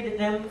 I treated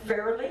them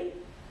fairly.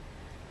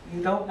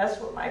 You don't mess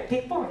with my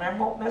people, and I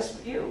won't mess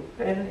with you.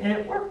 And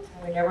it worked.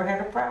 We never had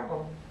a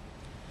problem.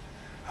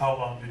 How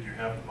long did you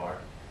have the bar?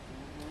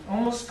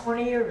 Almost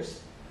 20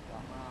 years.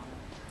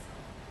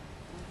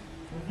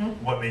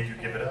 What made you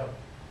give it up?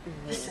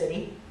 The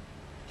city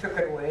took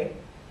it away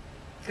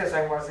because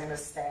I wasn't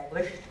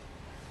established.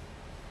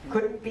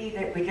 Couldn't be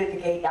that we did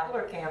the gay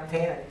dollar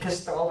campaign and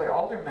pissed all the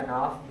aldermen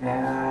off.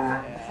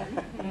 Nah.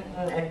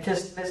 And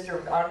pissed Mr.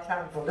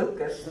 Anton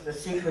Valukas, the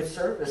Secret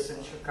Service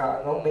in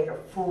Chicago, made a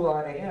fool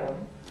out of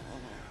him.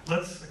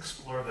 Let's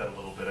explore that a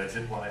little bit. I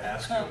did want to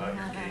ask you about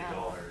your gay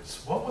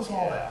dollars. What was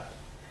all that?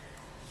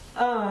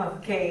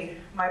 Okay,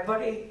 my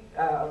buddy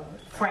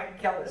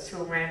Frank Kellis,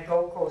 who ran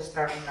Gold Coast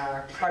on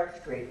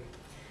Clark Street,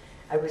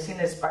 I was in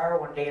his bar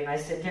one day and I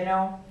said, you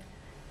know,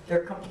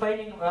 they're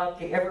complaining about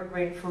the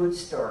Evergreen food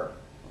store.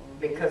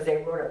 because they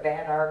wrote a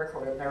bad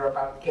article in there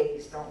about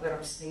gays. Don't let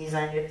them sneeze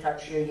on you,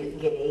 touch you, you can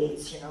get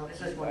AIDS. You know,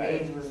 this is when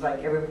AIDS was like,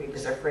 everybody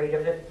was afraid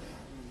of it.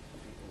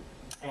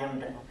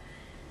 And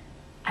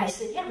I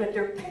said, yeah, but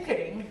they're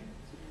picketing,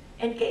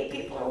 and gay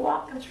people are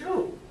walking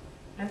through.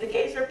 And the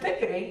gays are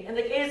picketing, and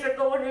the gays are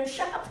going in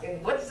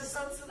shopping. What's the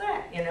sense of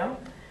that, you know?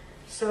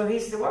 So he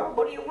said, well,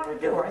 what do you want to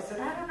do? I said,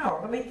 I don't know,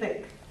 let me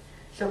think.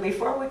 So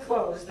before we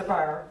closed the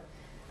bar,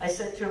 I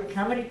said to him,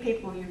 how many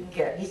people you can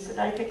get? He said,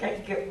 I think I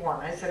can get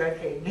one. I said,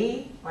 okay,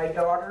 me, my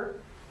daughter,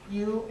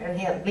 you, and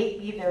him. Meet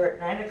me there at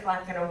 9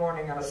 o'clock in the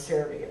morning on a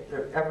Saturday at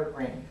the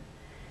Evergreen.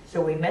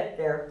 So we met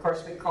there. Of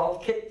course, we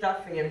called Kit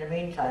Duffy in the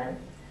meantime,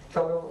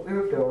 told her what we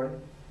were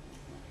doing.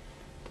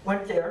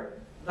 Went there,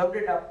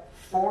 loaded up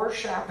 4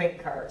 shopping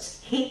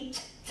carts,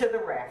 heaped to the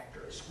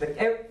rafters with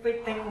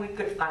everything we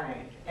could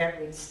find. And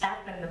we'd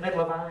stop in the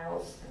middle of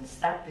aisles and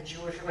stop the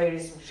Jewish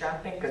ladies from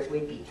shopping because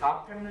we'd be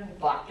talking and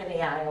blocking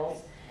the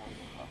aisles.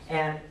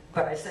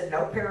 But I said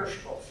no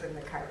perishables in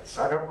the carts,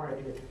 so I don't want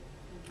to do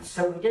that.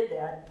 So we did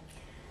that,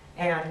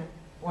 and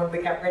when we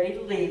got ready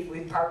to leave,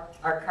 we parked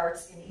our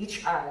carts in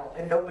each aisle,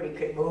 and nobody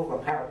could move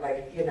them,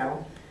 like, you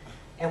know.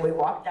 And we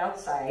walked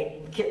outside,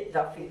 and Kit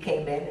Duffy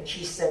came in, and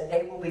she said,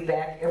 they will be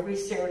back every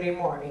Saturday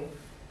morning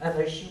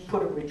unless you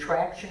put a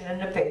retraction in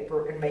the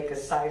paper and make a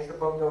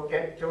sizable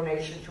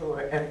donation to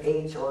an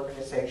AIDS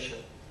organization.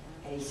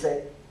 And he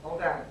said,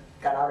 hold on.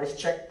 Got out his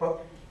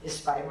checkbook.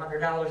 Is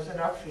 $500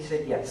 enough? He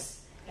said, yes.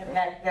 And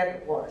back then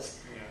it was.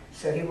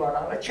 So he wrote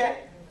out a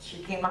check. She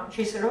came out and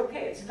she said,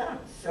 okay, it's done.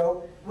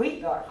 So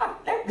we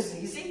thought, that was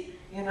easy,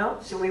 you know.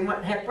 So we went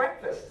and had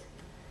breakfast.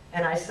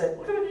 And I said,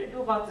 what are we going to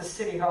do about the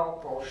City Hall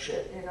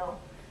bullshit, you know?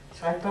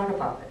 So I thought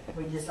about it.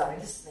 We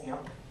designed a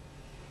stamp.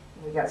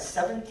 And we got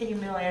 $17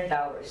 million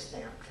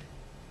stamped.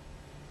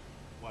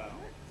 Wow.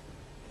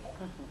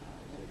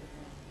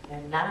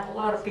 And not a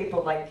lot of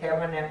people liked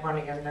having that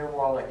money in their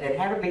wallet. It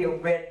had to be a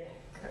red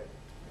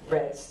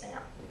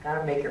stamp. You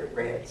gotta make it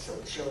red so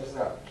it shows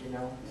up, you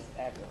know.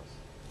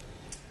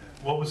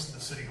 What was the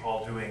City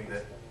Hall doing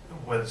that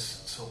was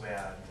so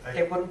bad?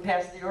 They wouldn't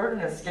pass the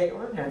ordinance, gay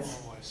ordinance.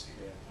 Oh, I see.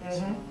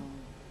 Mm-hmm.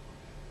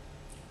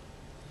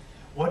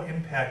 What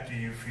impact do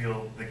you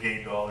feel the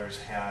gay dollars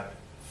had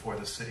for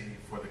the city,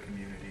 for the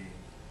community,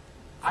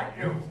 for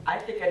you? I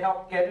think it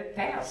helped get it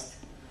passed.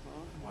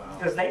 Wow.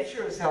 Because they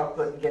sure as hell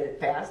couldn't get it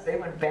passed. They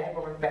went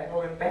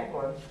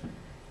battling,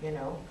 you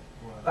know.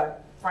 Wow.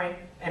 But Frank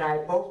and I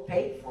both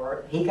paid for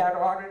it. He got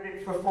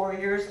audited for 4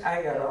 years.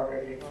 I got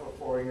audited for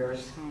 4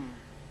 years.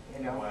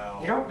 You know, Wow.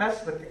 You don't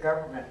mess with the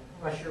government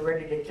unless you're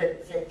ready to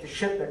take the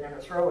shit they're going to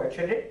throw at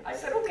you. I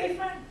said, okay,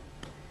 fine.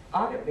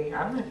 Audit me.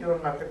 I'm not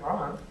doing nothing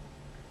wrong.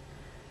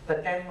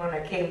 But then when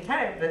it came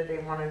time that they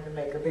wanted to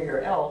make a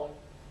bigger L,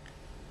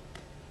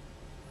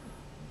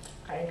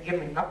 I didn't give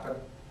me nothing.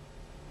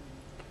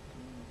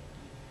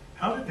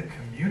 How did the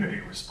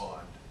community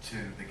respond to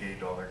the gay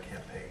dollar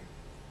campaign?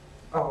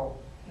 Oh,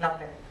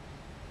 nothing.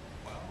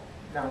 Wow.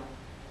 No.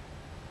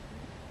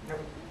 No.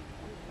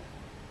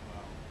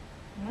 Wow.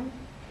 Hmm?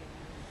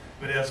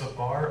 But as a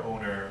bar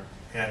owner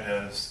and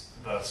as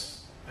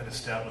thus an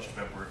established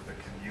member of the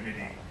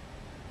community,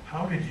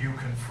 how did you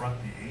confront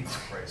the AIDS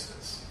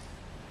crisis?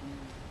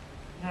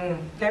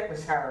 That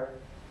was hard.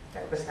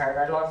 That was hard.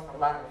 I lost a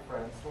lot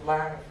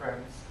of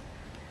friends.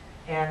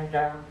 And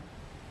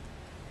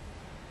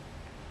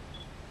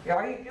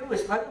all you do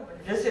is hug them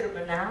and visit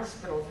them in the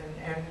hospitals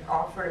and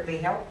offer to be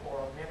helpful for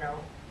them, you know.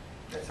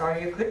 That's all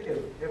you could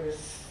do. It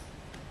was,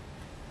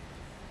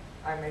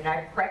 I mean,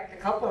 I cracked a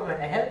couple of them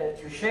in the head at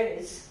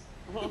Touche's.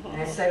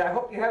 And I said, I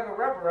hope you have a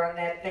rubber on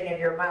that thing in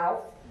your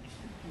mouth,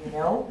 you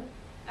know.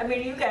 I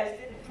mean, you guys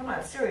didn't, come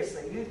on,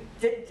 seriously, you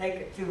didn't take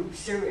it too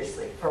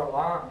seriously for a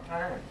long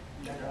time,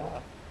 you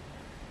know.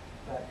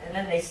 But, and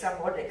then they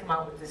come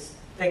out with this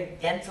thing,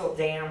 dental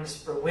dams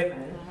for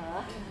women.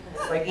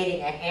 It's like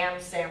eating a ham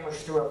sandwich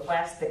through a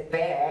plastic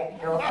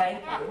bag. No,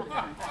 thank you.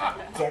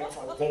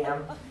 Dental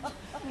dam.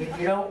 If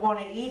you don't want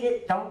to eat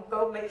it, don't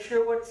go. Make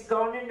sure what's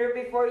gone in there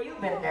before you've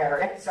been there.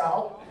 That's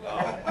all.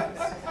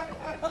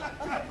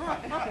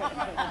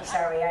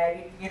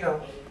 Sorry, you know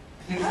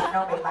me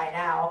by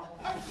now.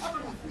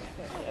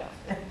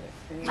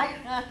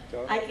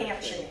 I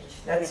can't change.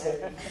 That's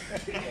it.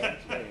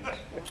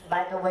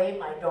 By the way,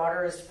 my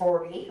daughter is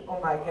 40. Oh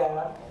my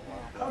God.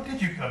 How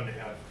did you come to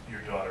have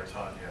your daughter,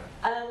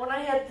 Tanya? When I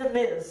had the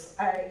Ms.,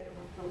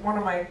 one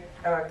of my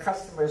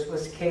customers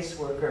was a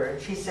caseworker,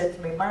 and she said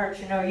to me, Marge,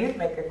 you know, you'd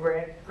make a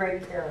great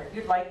parent.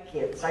 You'd like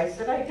kids. I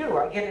said, I do.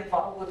 I get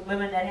involved with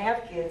women that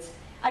have kids.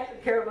 I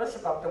could care less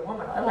about the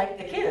woman. I like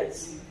the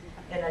kids.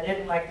 And I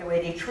didn't like the way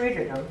they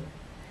treated them.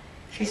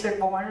 She said,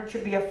 well, why don't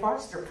you be a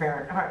foster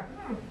parent? I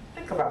went,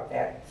 think about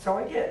that. So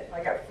I did.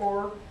 I got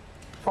 4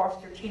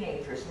 foster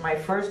teenagers. My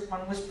first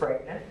one was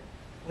pregnant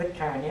with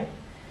Tanya.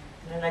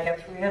 And then I got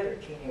 3 other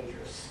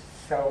teenagers.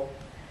 So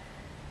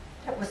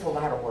that was a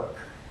lot of work.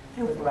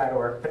 It was a lot of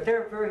work. But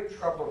they're very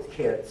troubled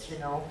kids, you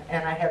know,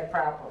 and I had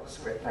problems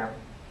with them.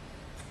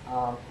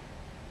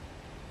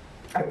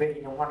 I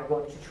really don't want to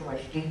go into too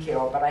much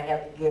detail, but I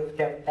had to give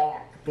them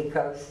back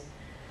because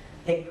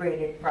they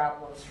created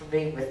problems for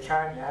me with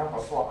Tanya. I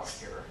almost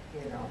lost her,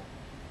 you know.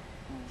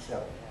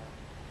 So,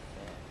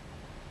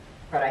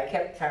 but I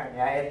kept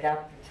Tanya. I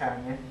adopted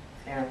Tanya,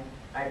 and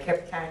I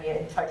kept Tanya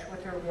in touch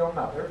with her real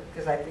mother,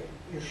 because I think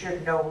you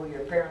should know who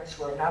your parents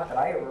were. Not that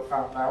I ever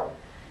found out.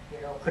 You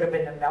know, could have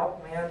been the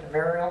milkman, the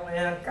burial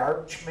man,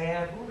 garbage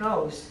man, who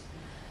knows?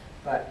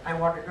 But I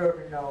wanted her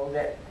to know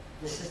that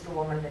this is the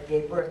woman that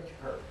gave birth to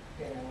her,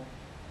 you know.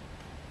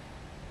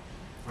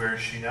 Where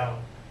is she now?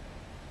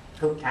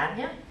 Who,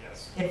 Tanya?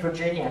 Yes. In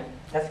Virginia.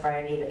 That's why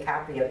I need a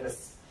copy of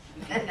this.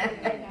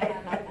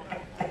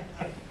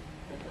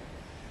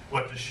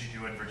 What does she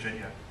do in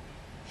Virginia?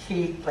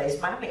 She plays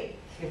mommy.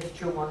 She has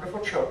 2 wonderful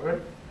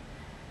children.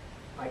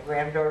 My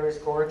granddaughter is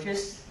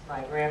gorgeous.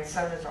 My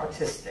grandson is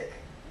autistic,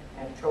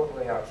 and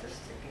totally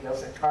autistic. He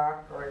doesn't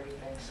talk or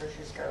anything, so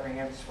she's got her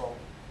hands full.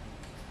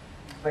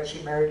 But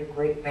she married a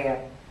great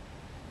man.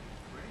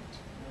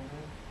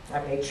 Great.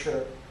 I made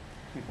sure.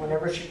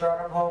 Whenever she brought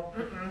him home,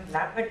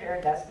 not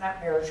material, that's not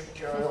marriage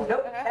material.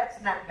 Nope,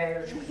 that's not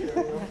marriage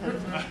material.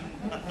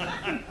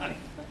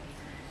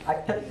 I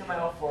picked them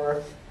out for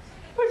her.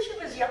 When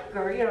she was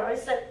younger, you know, I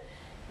said,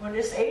 when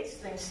this AIDS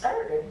thing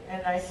started,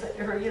 and I said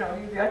to her, you know,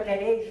 you're at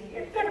that age,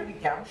 you're going to be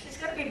dumb. She's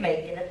going to be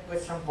making it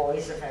with some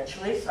boys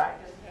eventually. So I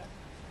just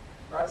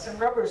brought some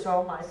rubbers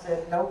home. I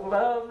said, no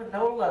glove and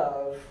no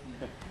love.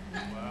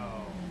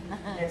 Wow.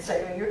 And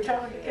say, well, you're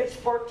telling your kids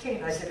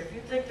 14. I said, if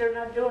you think they're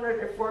not doing it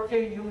at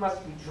 14, you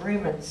must be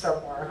dreaming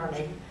somewhere,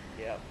 honey.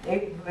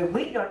 Yep.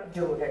 We don't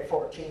do it at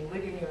 14. We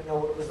didn't even know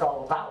what it was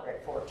all about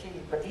at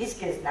 14. But these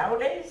kids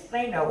nowadays,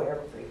 they know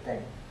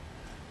everything.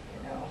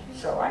 You know.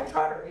 So I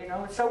taught her, you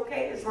know, it's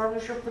okay as long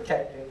as you're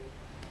protected.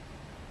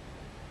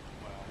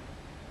 Wow.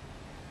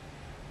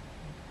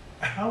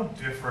 How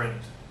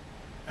different,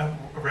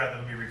 rather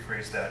let me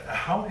rephrase that,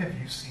 how have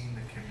you seen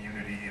the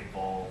community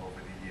evolve over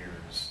the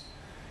years?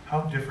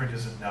 How different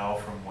is it now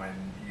from when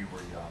you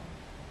were young?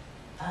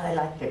 I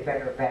liked it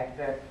better back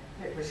then.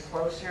 It was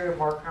closer,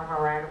 more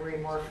camaraderie,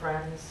 more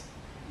friends.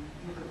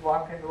 You could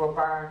walk into a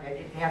bar and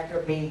you didn't have to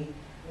be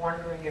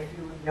wondering if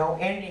you would know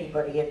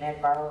anybody in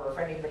that bar or if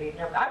anybody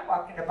never. I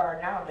walk in a bar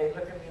now and they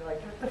look at me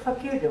like, what the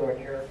fuck you doing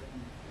here?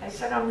 I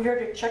said, I'm here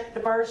to check the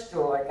bar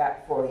stool I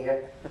got for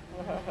you.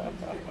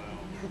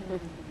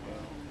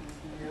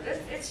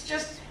 It's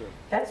just,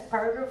 that's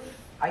part of,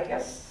 I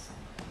guess,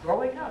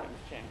 growing up.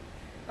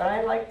 But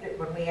I liked it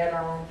when we had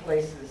our own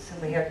places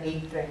and we had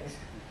neat things.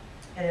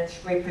 And it's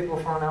great people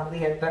found out we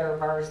had better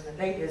bars than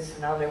they did, so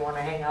now they want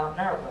to hang out in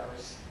our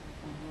bars.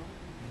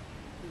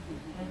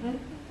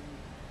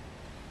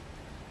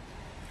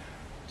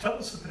 Tell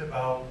us a bit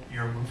about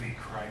your movie,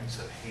 Crimes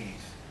of Hate.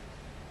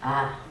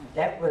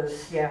 That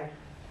was, yeah.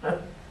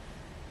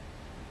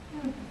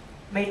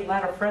 Made a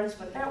lot of friends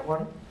with that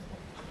one.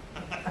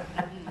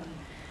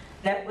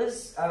 That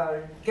was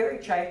Gary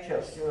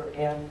Chichester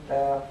and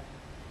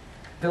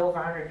Bill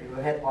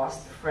Varnadu had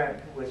lost a friend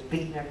who was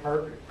beaten and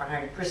murdered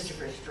behind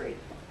Christopher Street.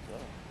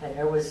 And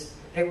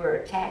they were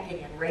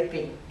attacking and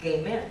raping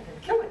gay men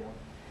and killing them.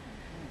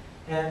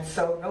 And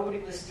so nobody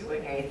was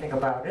doing anything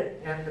about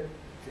it. And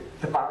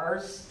the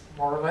bars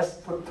more or less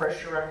put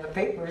pressure on the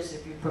papers.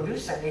 If you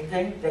produce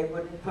anything, they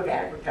wouldn't put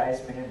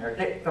advertisement in there.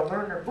 The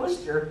Lerner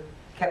Booster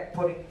kept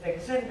putting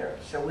things in there.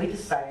 So we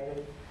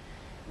decided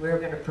we were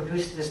going to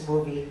produce this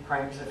movie,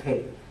 Crimes of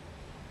Hate.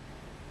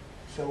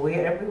 So we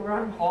were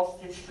on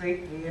Halsted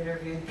Street. We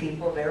interviewed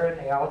people there, and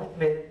they all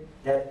admitted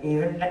that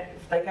even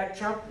if they got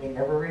jumped, they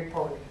never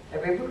reported.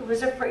 Everybody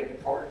was afraid to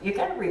report. You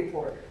got to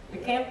report it.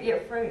 You can't be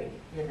afraid,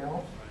 you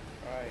know.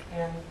 Right.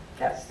 And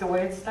that's the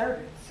way it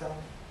started. So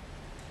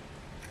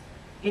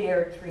it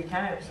aired 3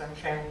 times on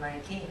Channel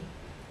 19.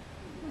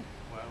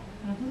 Wow.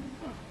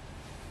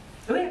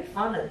 We had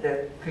fun at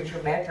could you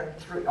imagine,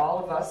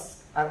 all of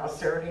us on a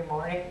Saturday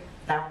morning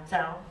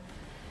downtown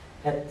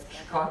at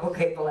Chicago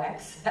Cable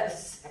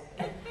Access,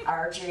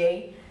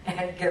 RJ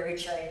and Gary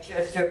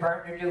Chichester,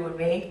 Barnard and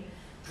me,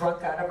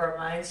 drunk out of our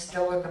minds,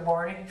 still in the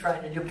morning,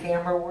 trying to do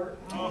camera work.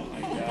 Oh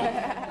my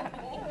God.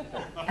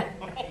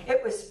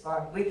 It was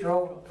fun. We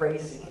drove them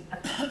crazy.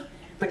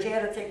 But you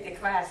had to take the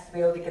class to be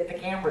able to get the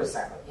cameras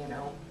out, you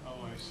know.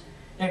 Oh, I see.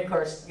 And of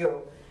course,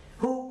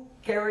 who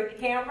carried the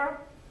camera?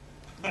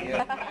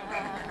 Yeah.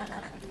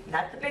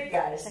 Not the big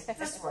guys,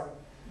 this one.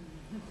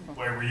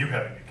 Why were you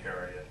having to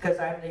carry it? Because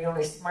I'm the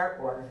only smart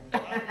one.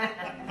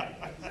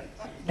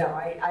 No,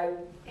 I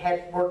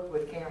had worked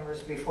with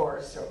cameras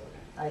before, so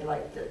I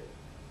liked it.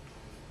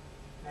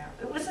 Yeah,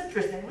 it was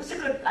interesting. It was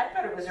I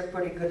thought it was a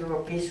pretty good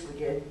little piece we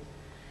did.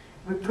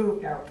 We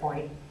proved our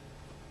point.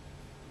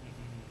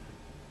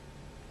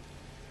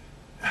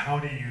 How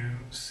do you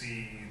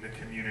see the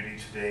community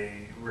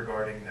today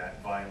regarding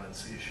that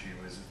violence issue?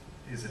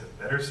 Is it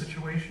a better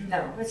situation?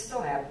 No, it's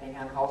still happening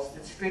on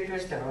Halsted Street.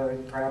 There's still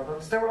having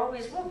problems. There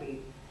always will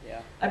be.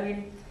 Yeah. I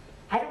mean,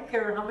 I don't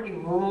care how many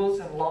rules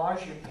and laws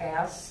you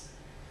pass.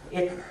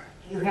 You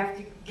have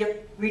to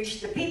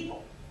reach the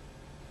people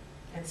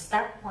and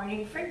stop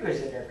pointing fingers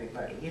at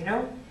everybody. You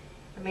know,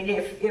 I mean,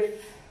 if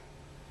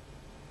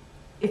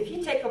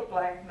you take a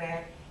black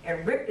man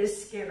and rip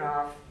his skin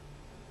off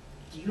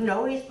Do you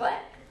know he's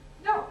black?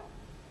 No.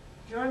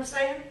 You know what I'm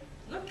saying?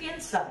 Look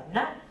inside,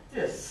 not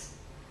this.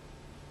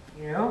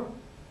 You know?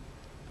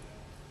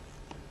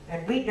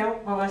 And we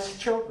don't molest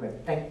children,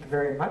 thank you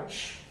very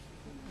much.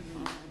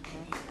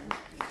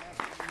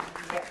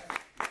 Yeah.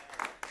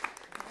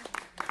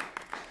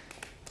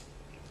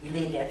 You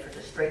leave that for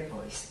the straight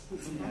boys.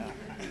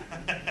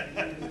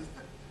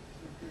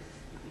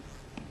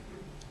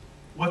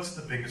 What's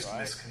the biggest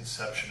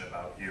misconception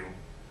about you?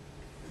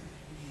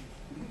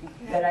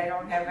 That I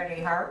don't have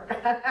any heart.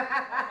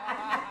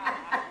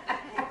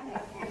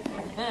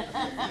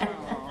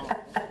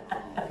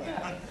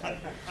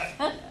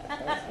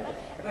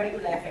 What are you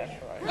laughing at?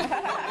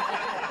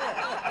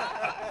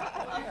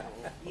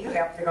 You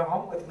have to go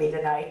home with me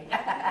tonight.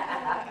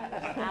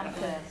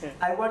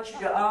 I want you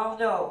to all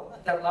know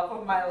the love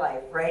of my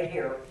life right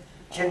here,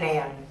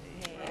 Joanne.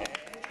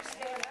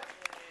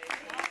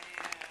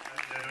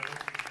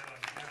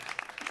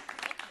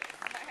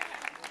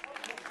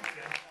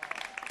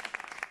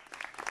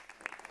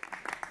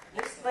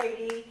 This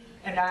lady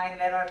and I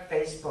met on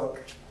Facebook.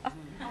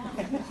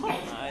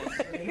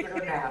 Believe it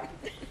or not.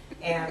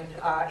 And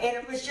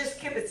it was just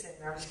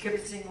kibitzing. I was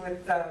kibitzing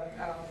with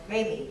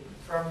Mamie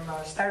from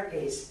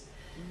Stargaze.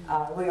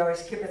 We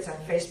always kibitz on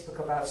Facebook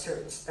about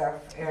certain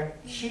stuff, and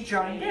she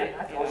joined in.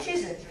 I thought, oh,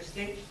 she's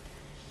interesting,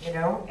 you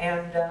know,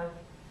 and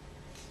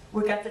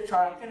we got to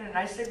talking, and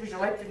I said, would you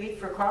like to meet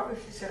for coffee?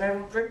 She said, I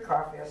don't drink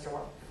coffee. I said,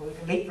 well, we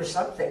can meet for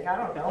something. I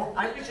don't know.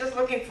 I was just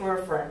looking for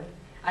a friend.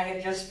 I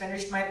had just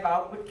finished my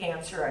bout with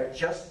cancer. I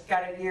just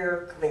got a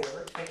year clear.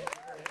 Thank you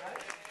very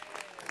much.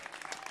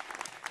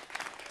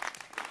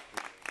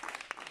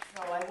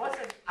 So I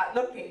wasn't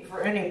looking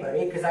for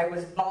anybody because I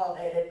was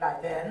bald-headed by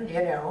then,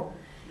 you know.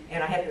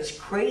 And I had this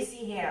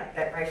crazy hat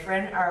that my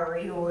friend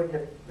Ari, who in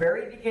the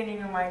very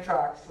beginning of my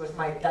talks was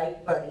my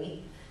dyke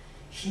buddy,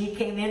 she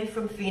came in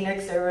from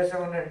Phoenix,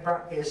 Arizona, and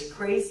brought me this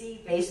crazy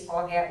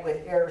baseball hat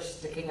with hair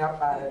sticking up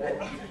out of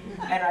it.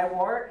 And I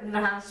wore it in the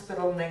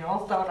hospital, and they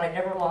all thought I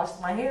never lost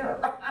my hair.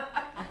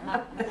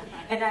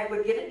 And I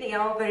would get in the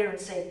elevator and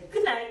say,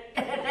 good night.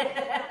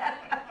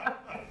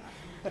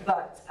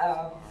 But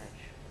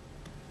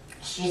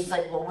she's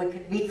like, well, we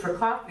could meet for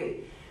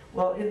coffee.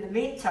 Well, in the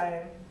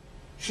meantime,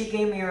 she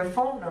gave me her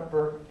phone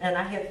number, and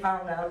I had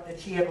found out that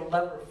she had a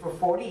lover for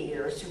 40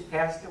 years who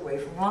passed away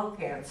from lung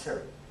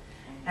cancer.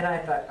 And I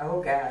thought,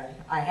 oh God,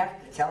 I have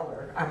to tell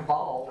her. I'm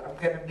bald. I'm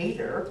going to meet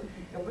her.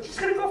 And we're just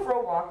going to go for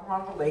a walk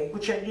around the lake,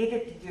 which I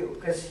needed to do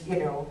because, you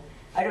know,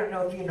 I don't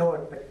know if you know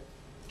it, but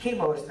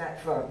chemo is not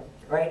fun,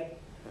 right?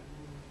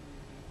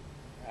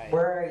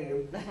 Where are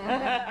you?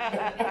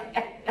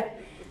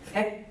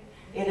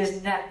 It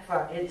is not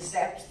fun. It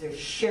zaps the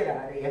shit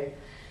out of you.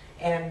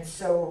 And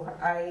so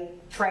I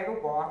try to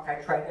walk. I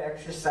try to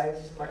exercise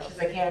as much as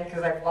I can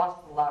because I've lost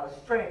a lot of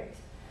strength.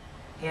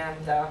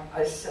 And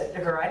I said to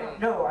her, I don't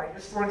know, I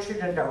just want you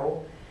to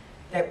know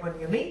that when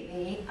you meet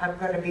me, I'm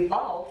going to be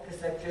bald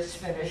because I've just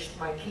finished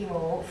my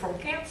chemo from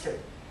cancer.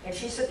 And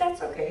she said,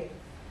 that's okay.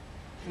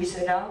 She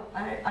said, oh,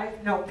 I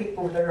know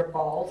people that are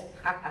bald.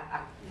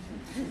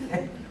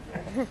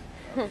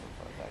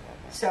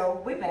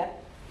 So we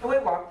met, and we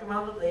walked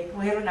around the lake, and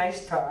we had a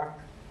nice talk,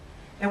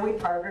 and we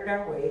parted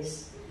our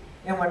ways.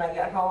 And when I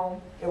got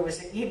home, it was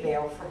an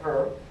email from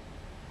her,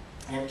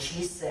 and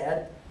she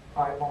said,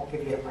 oh, I won't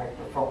give you a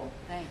microphone.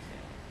 Thank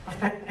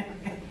you.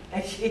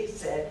 And she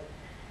said,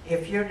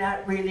 if you're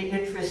not really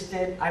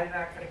interested, I'm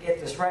not going to get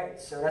this right,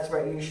 so that's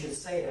why you should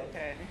say it.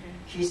 Okay.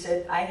 She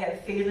said, I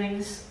have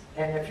feelings,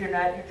 and if you're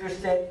not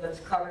interested, let's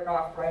cut it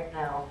off right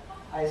now.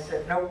 I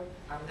said, nope,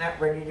 I'm not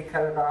ready to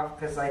cut it off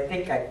because I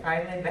think I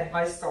finally met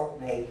my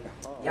soulmate.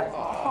 Yep.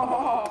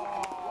 Oh.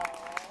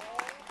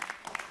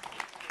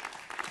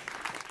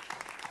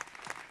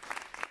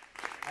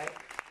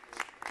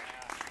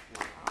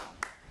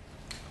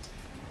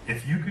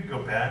 If you could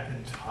go back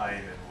in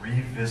time and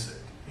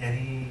revisit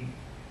any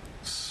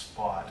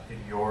spot in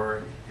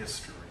your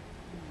history,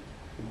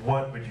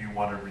 what would you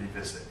want to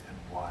revisit and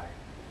why?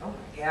 Oh my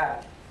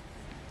God.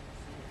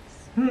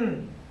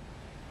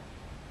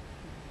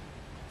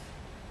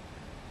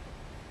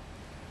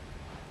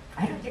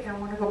 I don't think I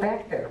want to go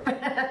back there.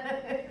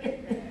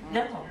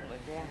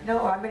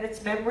 No, I mean,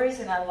 it's memories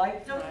and I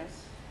liked them,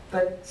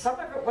 but some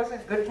of it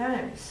wasn't good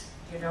times,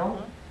 you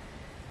know?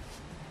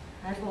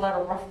 I had a lot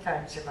of rough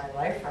times in my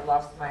life. I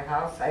lost my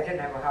house. I didn't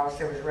have a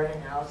house. I was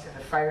renting a house in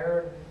a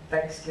fire on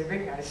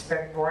Thanksgiving. I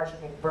spent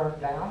watching it burn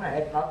down. I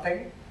had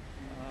nothing,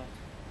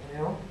 you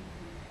know?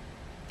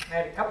 I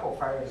had a couple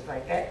fires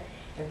like that.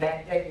 And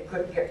back then you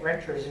couldn't get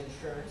renter's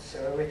insurance,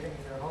 so everything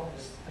in your home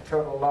was a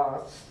total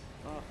loss.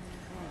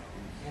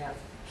 Yeah,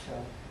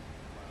 so.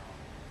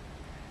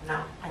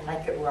 No, I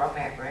like it where I'm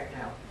at right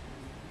now.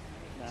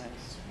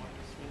 Nice.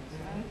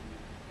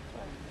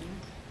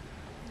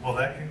 Well,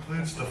 that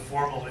concludes the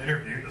formal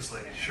interview. This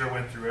lady sure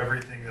went through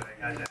everything that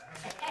I had to